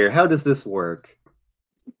 let's see here. How does this work?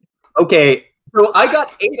 Okay, so I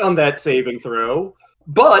got 8 on that saving throw,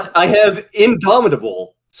 but I have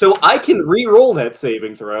Indomitable. So I can re-roll that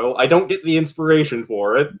saving throw. I don't get the inspiration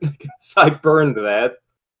for it because I burned that.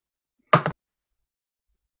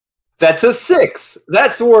 That's a 6.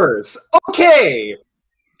 That's worse. Okay.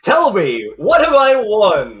 Tell me, what have I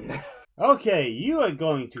won? Okay, you are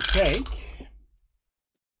going to take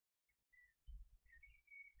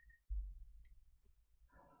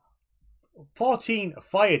 14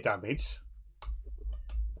 fire damage.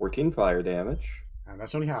 14 fire damage. And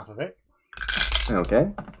that's only half of it. Okay.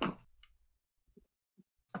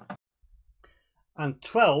 And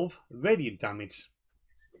 12 radiant damage.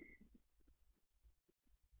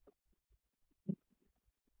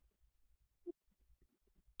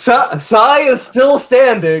 Sai is still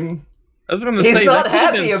standing. I was going to He's say not that could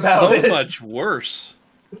have happy been about so it. much worse.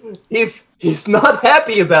 He's not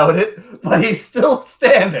happy about it, but he's still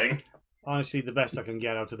standing. Honestly, the best I can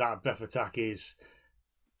get out of that breath attack is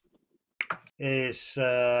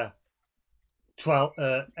 18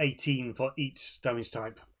 for each damage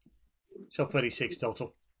type. So 36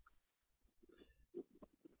 total.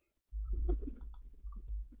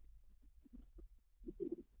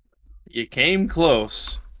 You came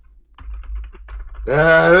close.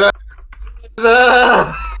 Does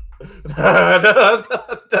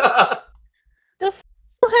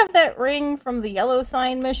still have that ring from the yellow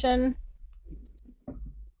sign mission?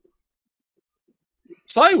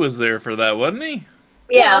 Sai was there for that, wasn't he?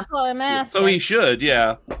 Yeah. That's what I'm asking. So he should,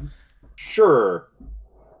 yeah. Sure.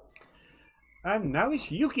 And now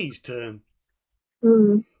it's Yuki's turn.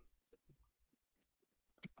 Well,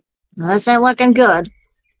 that's not looking good.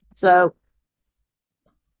 So,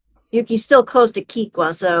 Yuki's still close to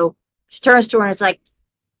Kikwa, so she turns to her and it's like,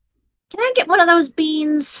 "Can I get one of those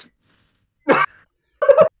beans?" Well,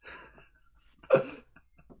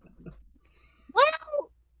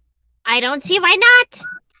 I don't see why not.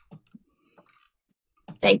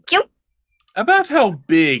 Thank you. About how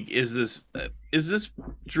big is this? Is this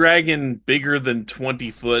dragon bigger than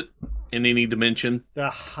 20 foot in any dimension? The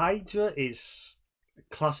Hydra is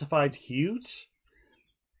classified huge.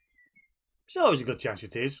 So there's a good chance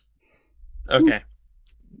it is. Okay.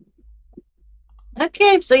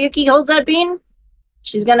 Okay, so Yuki holds that bean.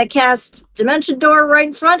 She's gonna cast Dimension Door right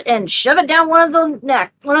in front and shove it down one of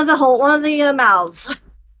the mouths.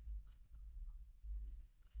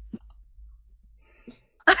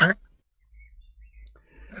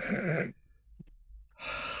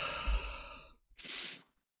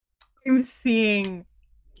 I'm seeing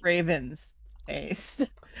Raven's face.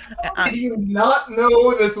 Did you not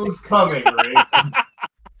know this was coming, Ray?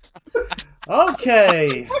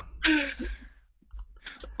 Okay.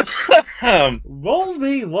 Roll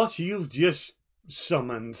me what you've just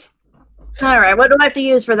summoned. Alright, what do I have to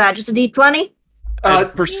use for that? Just a D20?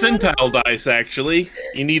 Percentile dice, actually.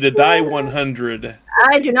 You need a die 100.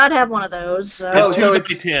 I do not have one of those. So. Oh, And so two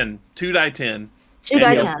it's- die 10. 2 die 10. 2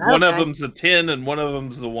 die And 10. One of okay. them's the 10 and one of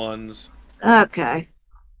them's the ones. Okay. I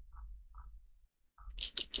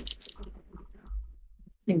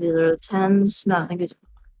think these are the 10s. No, I think it's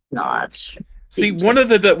not. See, one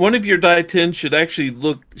of your die 10 should actually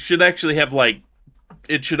have like,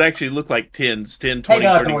 it should actually look like 10s. 10, 20,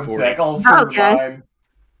 Hang on 30, one 40. sec. I'll show Okay. mine.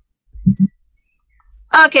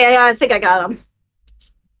 Okay, I think I got them.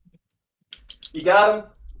 You got him?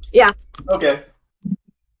 Yeah. Okay.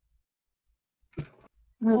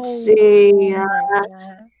 Let's see. Oh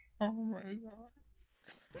my god.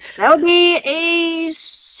 That would be a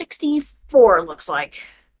 64, looks like.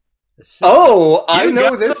 Oh, I You know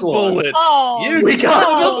got this the one. bullet. Oh, You We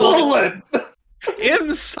got no. the bullet!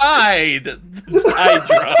 Inside the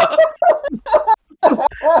Hydra.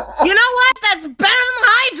 You know what? That's better than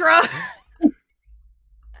Hydra!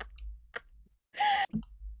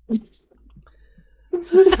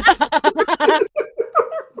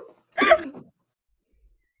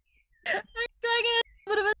 Dragon has a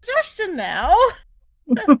bit of a suggestion now.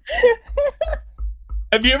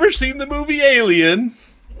 Have you ever seen the movie Alien?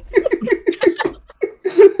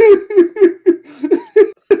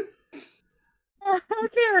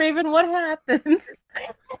 Okay, Raven, what happened?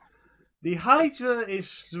 The Hydra is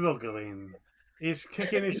struggling. It's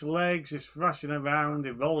kicking its legs, it's thrashing around,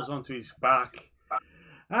 it rolls onto his back.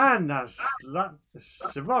 And as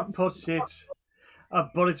Rod puts it, a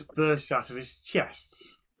bullet bursts out of his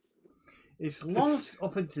chest. It's launched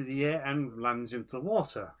up into the air and lands into the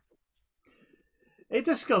water. It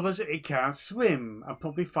discovers that it can't swim and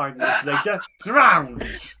probably 5 minutes later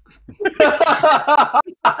drowns.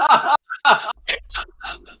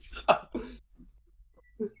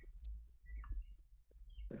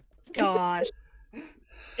 Gosh.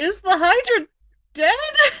 Is the Hydra dead?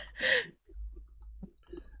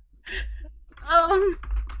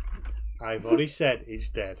 I've already said he's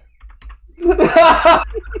dead.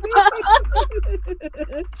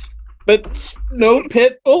 But no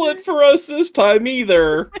pet bullet for us this time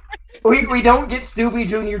either. We don't get Scooby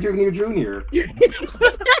Jr.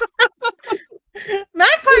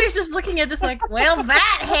 Magpie is just looking at this like, well,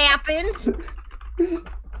 that happened.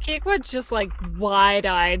 Keekwa just like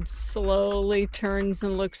wide-eyed slowly turns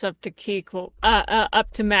and looks up to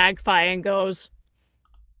up to Magpie and goes,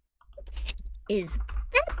 Is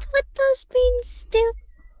that what those beans do?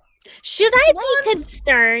 Should I be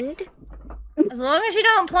concerned? As long as you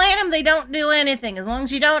don't plant them, they don't do anything. As long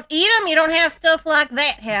as you don't eat them, you don't have stuff like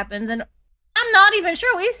that happens. And I'm not even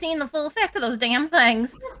sure we've seen the full effect of those damn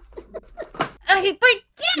things. But yeah,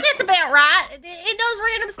 that's about right. It does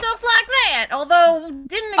random stuff like that. Although,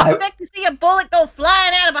 didn't expect to see a bullet go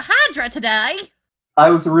flying out of a Hydra today. I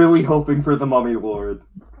was really hoping for the Mummy Lord.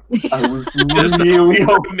 I was Just really a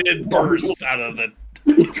hoping. pyramid burst out of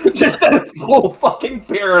the... Just a full fucking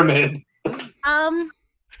pyramid. I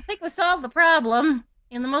think we solved the problem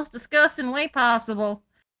in the most disgusting way possible.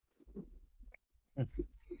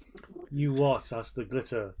 You watch as the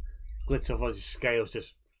glitter of his scales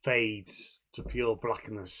just fades to pure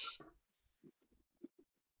blackness.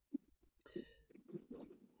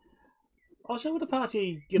 Also, would the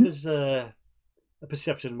party give us a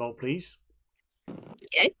perception roll, please?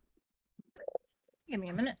 Okay. Give me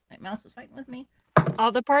a minute. My mouse was fighting with me.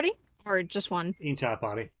 all the party? Or just one? The entire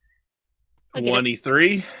party. Okay.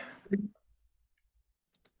 23.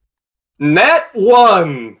 Net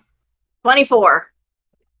 1. 24.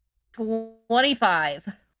 25.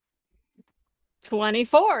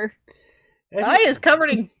 24. I is covered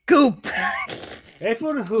in goop.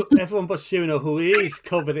 Everyone but Cyrano, who is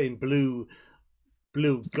covered in blue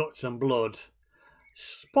guts and blood,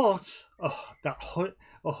 spot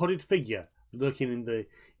a hooded figure lurking in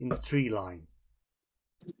the tree line.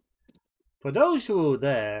 For those who are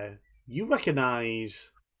there, you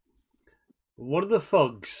recognise one of the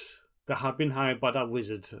thugs that had been hired by that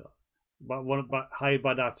wizard, hired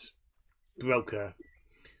by that broker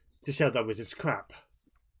to sell that wizard's crap.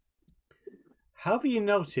 However, you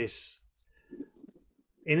notice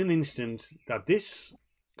in an instant that this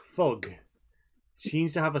thug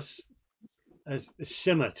seems to have a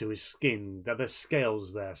shimmer to his skin, that there's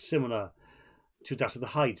scales there, similar to that of the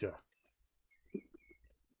Hydra.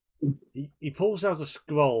 He pulls out a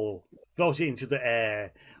scroll, throws it into the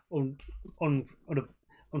air,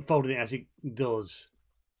 unfolding it as he does,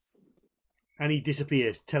 and he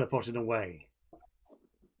disappears, teleporting away.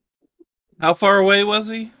 How far away was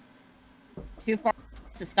he? Too far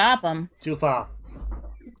to stop him. Too far.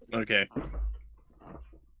 Okay.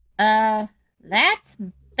 That's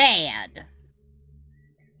bad.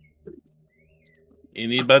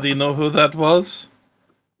 Anybody know who that was?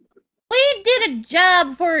 We did a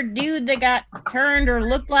job for a dude that got turned or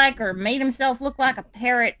looked like or made himself look like a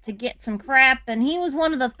parrot to get some crap, and he was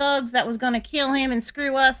one of the thugs that was going to kill him and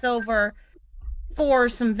screw us over for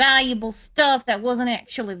some valuable stuff that wasn't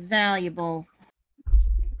actually valuable.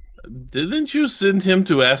 Didn't you send him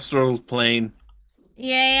to Astral Plane?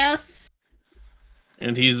 Yes,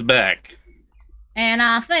 And he's back. and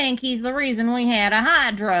I think he's the reason we had a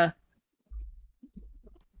Hydra.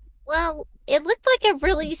 Well, it looked like a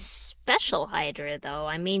really special Hydra, though.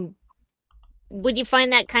 I mean, would you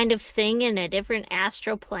find that kind of thing in a different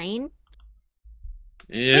astral plane?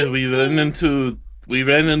 Yeah, we ran into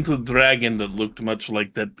a dragon that looked much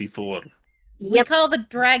like that before. We call the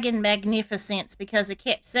dragon magnificence because it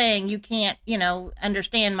kept saying you can't,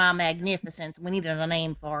 understand my magnificence. We needed a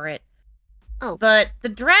name for it. Oh. But the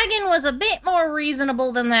dragon was a bit more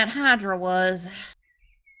reasonable than that Hydra was.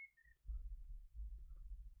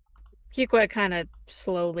 Kikwa kind of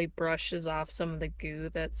slowly brushes off some of the goo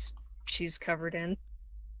that she's covered in.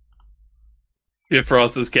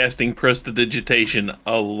 Bifrost is casting prestidigitation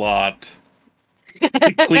a lot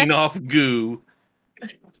to clean off goo.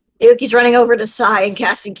 Yuki's running over to Sai and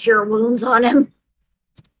casting Cure Wounds on him.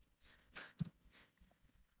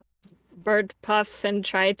 Bird puff and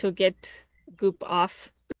try to get goop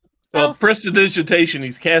off. Well, prestidigitation,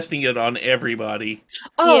 he's casting it on everybody.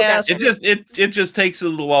 Oh, Yes. gotcha. It just takes a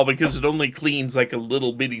little while because it only cleans like a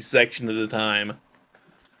little bitty section at a time.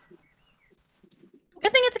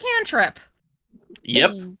 Good thing it's a cantrip.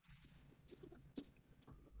 Yep.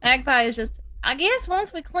 Magpie is just, I guess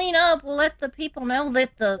once we clean up, we'll let the people know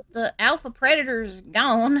that the alpha predator's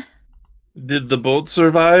gone. Did the boat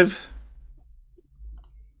survive?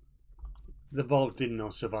 The boat did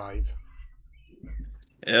not survive.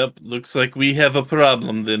 Yep, looks like we have a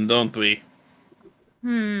problem then, don't we?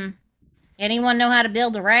 Anyone know how to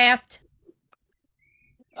build a raft?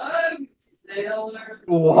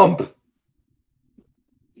 Wump.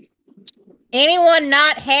 Anyone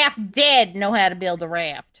not half dead know how to build a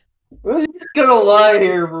raft. I'm just gonna lie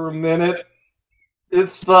here for a minute.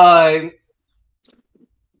 It's fine.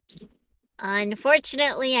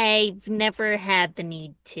 Unfortunately, I've never had the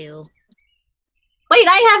need to. Wait,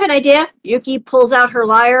 I have an idea. Yuki pulls out her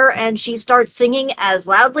lyre and she starts singing as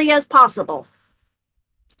loudly as possible.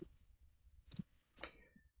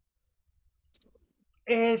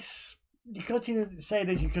 You continue to say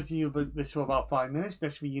this, you continue with this for about 5 minutes.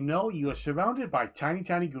 Next thing you know, you are surrounded by tiny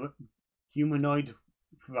humanoid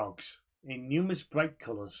frogs in numerous bright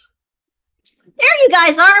colours. There you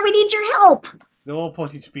guys are! We need your help! They're all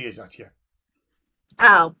pointing spears at you.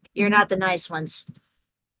 Oh, you're not the nice ones.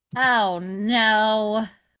 Oh no.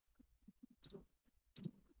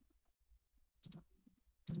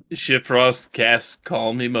 Shifrost casts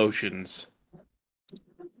Calm Emotions.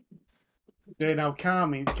 They're now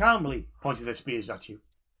calmly pointing their spears at you.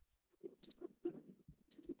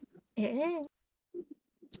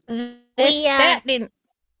 That didn't.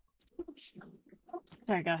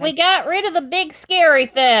 Sorry, go ahead. We got rid of the big scary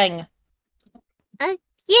thing.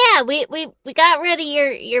 Yeah, we got rid of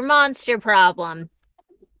your monster problem.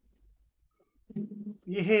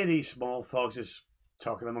 You hear these small frogs just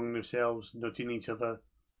talking among themselves, nudging each other,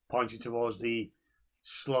 pointing towards the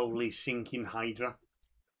slowly sinking Hydra.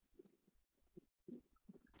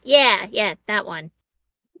 Yeah, that one.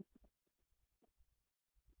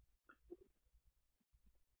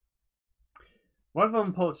 One of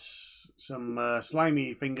them puts some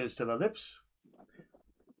slimy fingers to their lips,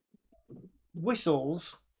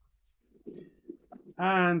 whistles,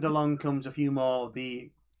 and along comes a few more of the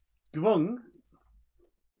grung,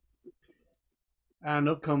 and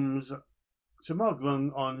up comes some more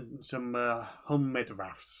grung on some homemade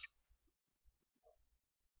rafts.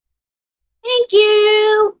 Thank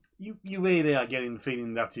you! You really are getting the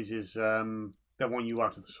feeling that this is they want you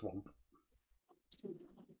out of the swamp.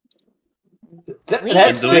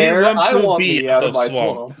 That's fair. Lump I will want be to be out the of my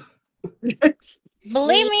swamp. swamp.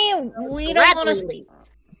 Believe me, we don't want to. Gladly.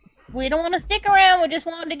 We don't want to stick around. We just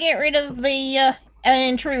wanted to get rid of the an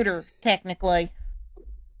intruder, technically.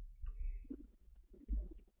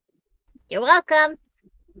 You're welcome.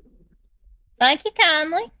 Thank you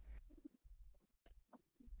kindly.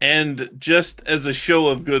 And just as a show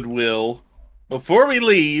of goodwill, before we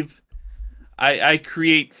leave, I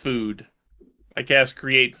create food. I cast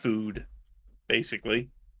create food, basically.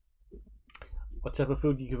 What type of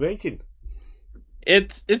food are you creating?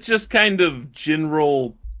 It's just kind of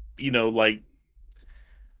general, it's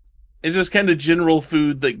just kind of general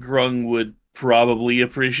food that Grung would probably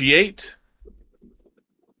appreciate.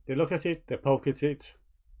 They look at it, they poke at it.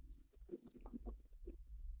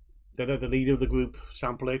 They let the leader of the group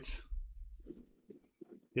sample it.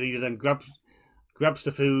 The leader then grabs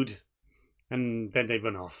the food, and then they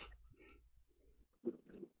run off.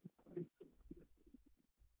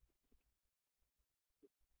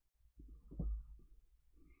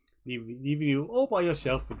 Leaving you all by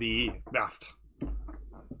yourself with the raft.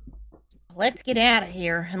 Let's get out of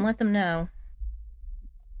here and let them know.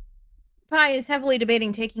 Pi is heavily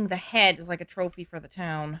debating taking the head as like a trophy for the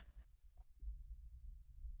town.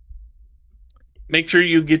 Make sure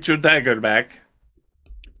you get your dagger back.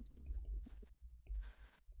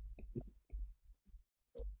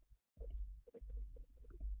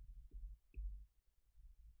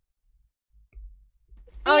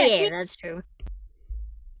 Oh yeah, that's true.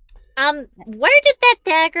 Where did that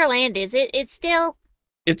dagger land? Is it? It's still.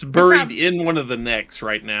 It's buried in one of the necks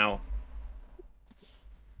right now.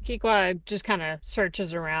 Kikwa just kind of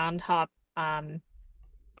searches around,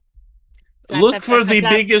 Look for the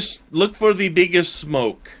biggest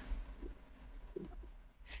smoke.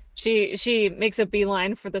 She makes a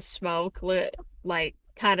beeline for the smoke, like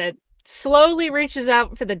kind of slowly reaches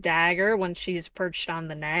out for the dagger when she's perched on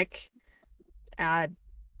the neck.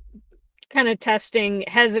 Kind of testing,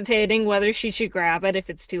 hesitating whether she should grab it if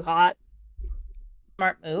it's too hot.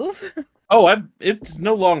 Smart move. Oh, it's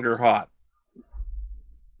no longer hot.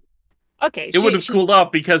 Okay, it would have cooled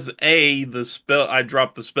off because A, I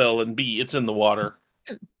dropped the spell, and B, it's in the water.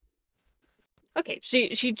 Okay,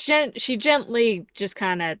 she gently just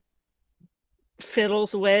kind of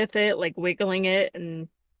fiddles with it, like wiggling it, and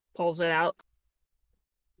pulls it out.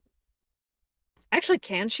 Actually,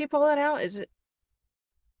 can she pull it out? Is it?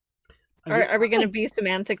 Are we going to be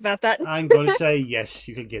semantic about that? I'm going to say yes,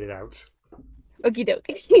 you can get it out. Okie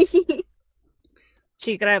dokie.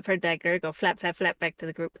 She grab her dagger, go flap, flap, flap back to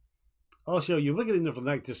the group. Also, your wiggling of the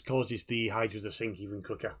neck just causes the hydras to sink even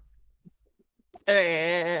quicker.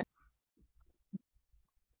 Uh,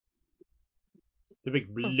 The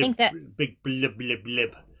big blib, big blib blib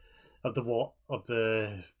blib of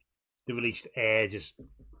the the released air just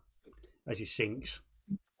as he sinks.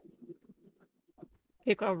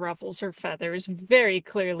 Kiko ruffles her feathers, very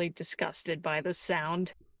clearly disgusted by the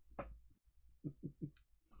sound.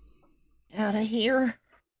 Out of here.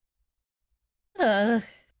 At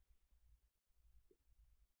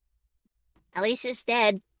least it's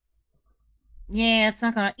dead. Yeah, it's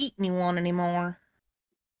not gonna eat anyone anymore.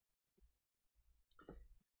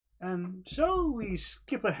 So we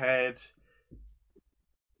skip ahead.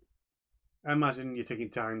 I imagine you're taking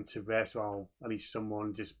time to rest while at least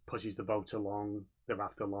someone just pushes the boat along, the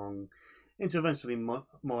raft along, until eventually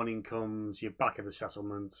morning comes, you're back at the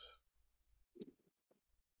settlement.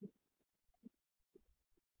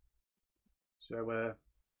 So,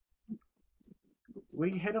 where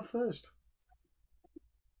you head off first?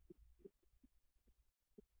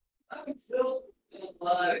 I'm still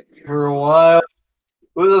alive for a while.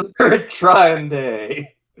 It was a very trying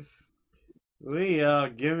day. We are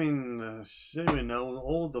giving Cyrano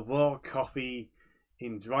all the raw coffee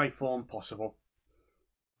in dry form possible.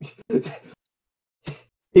 He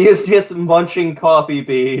is just munching coffee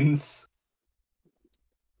beans.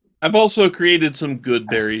 I've also created some good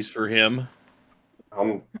berries for him.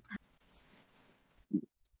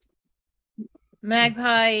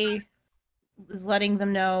 Magpie is letting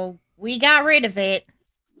them know we got rid of it.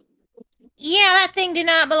 Yeah, that thing did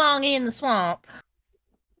not belong in the swamp.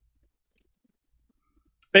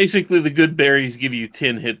 Basically, the good berries give you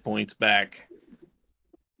 10 hit points back.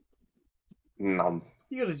 Nom.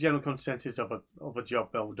 You got a general consensus of a job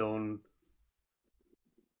well done.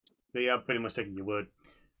 But yeah, pretty much taking your word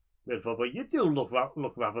for, but you do look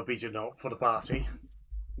rather beaten up for the party.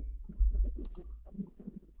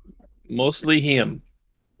 Mostly him.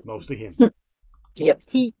 Mostly him. Yep.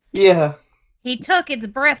 Yeah. He took its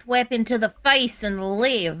breath weapon to the face and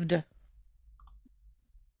lived.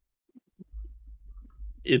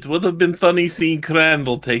 It would have been funny seeing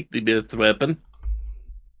Crandall take the breath weapon.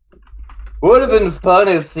 Would have been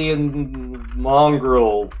funny seeing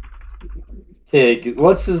Mongrel take.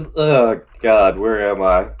 What's his? Oh God, where am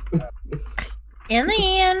I? In the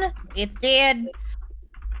end, it's dead.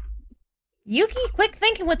 Yuki, quick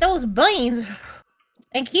thinking with those beans.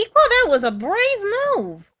 And Kikwa, that was a brave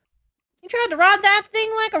move. You tried to ride that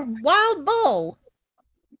thing like a wild bull.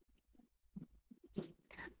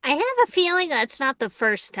 I have a feeling that's not the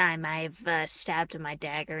first time I've stabbed my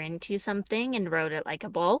dagger into something and rode it like a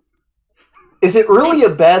bull. Is it really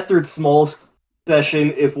a bastard Smols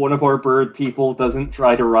session if one of our bird people doesn't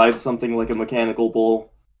try to ride something like a mechanical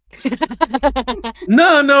bull?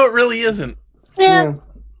 No, it really isn't. Yeah.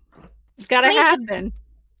 It's gotta I mean, happen.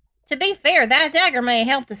 To be fair, that dagger may have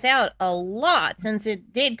helped us out a lot, since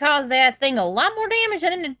it did cause that thing a lot more damage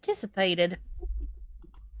than anticipated.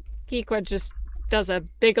 Kikwa just does a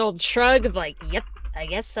big old shrug of like, yep, I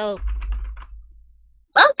guess so.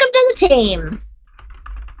 Welcome to the team.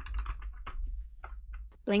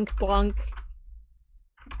 Blink blonk.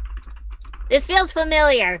 This feels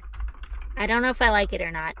familiar. I don't know if I like it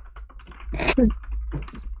or not. You'll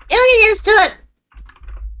get used to it.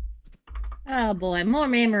 Oh boy, more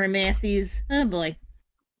memory messies. Oh boy.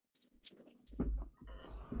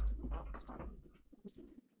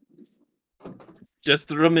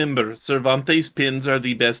 Just remember, Cervantes pins are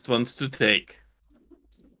the best ones to take.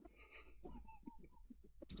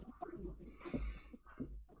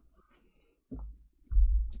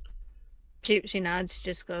 She nods,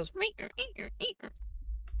 just goes.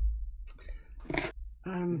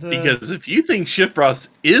 And, Because if you think Shifrost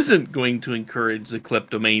isn't going to encourage the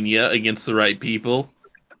kleptomania against the right people...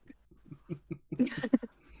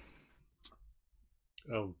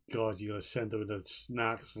 oh God, you're going to send her to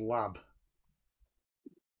Snark's lab.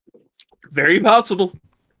 Very possible.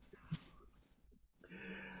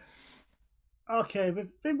 Okay,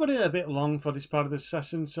 we've been running a bit long for this part of the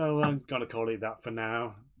session, so I'm going to call it that for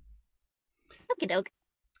now. Okie doke.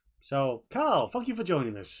 So, Carl, thank you for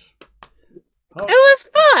joining us. It was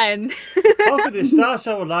fun. Hopefully, the Star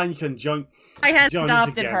Sour line you can join. I had Join us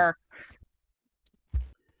adopted again. her.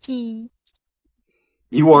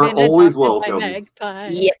 You are Been always adopted by welcome. Magpie.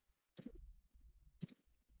 Yep.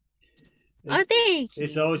 Oh, thank you.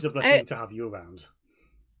 It's always a blessing to have you around.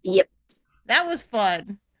 Yep. That was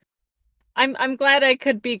fun. I'm glad I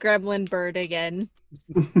could be Gremlin Bird again.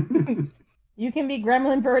 You can be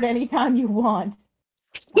Gremlin Bird anytime you want.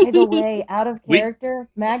 By the way, out of character,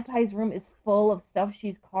 Magpie's room is full of stuff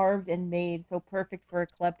she's carved and made, so perfect for a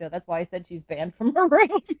klepto. That's why I said she's banned from her room.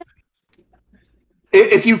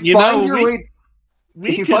 If you find your way,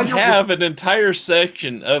 We you could find your- have an entire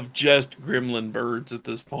section of just gremlin birds at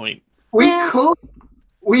this point. we could.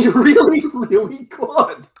 We really, really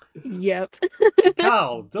could. Yep.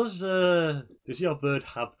 Carl, does your bird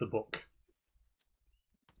have the book?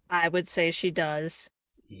 I would say she does.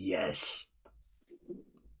 Yes.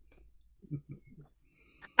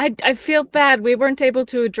 I feel bad we weren't able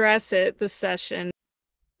to address it this session.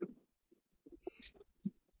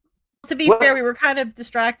 To be fair, we were kind of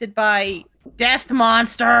distracted by Death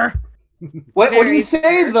Monster. When you Very say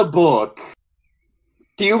fair. the book,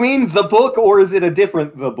 do you mean the book or is it a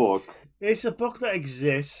different the book? It's a book that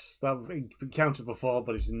exists that I've encountered before,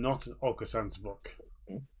 but it's not an Okasan's book.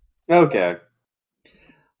 Okay.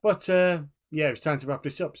 But yeah, it's time to wrap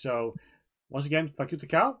this up. So once again, thank you to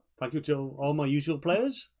Carl. Thank you to all my usual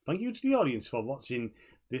players. Thank you to the audience for watching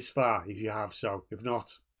this far, if you have so. If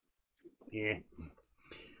not, yeah.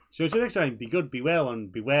 So until next time, be good, be well,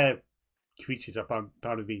 and beware creatures are bound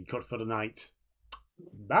to be cut for the night.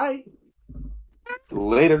 Bye.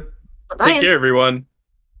 Later. Take care, everyone.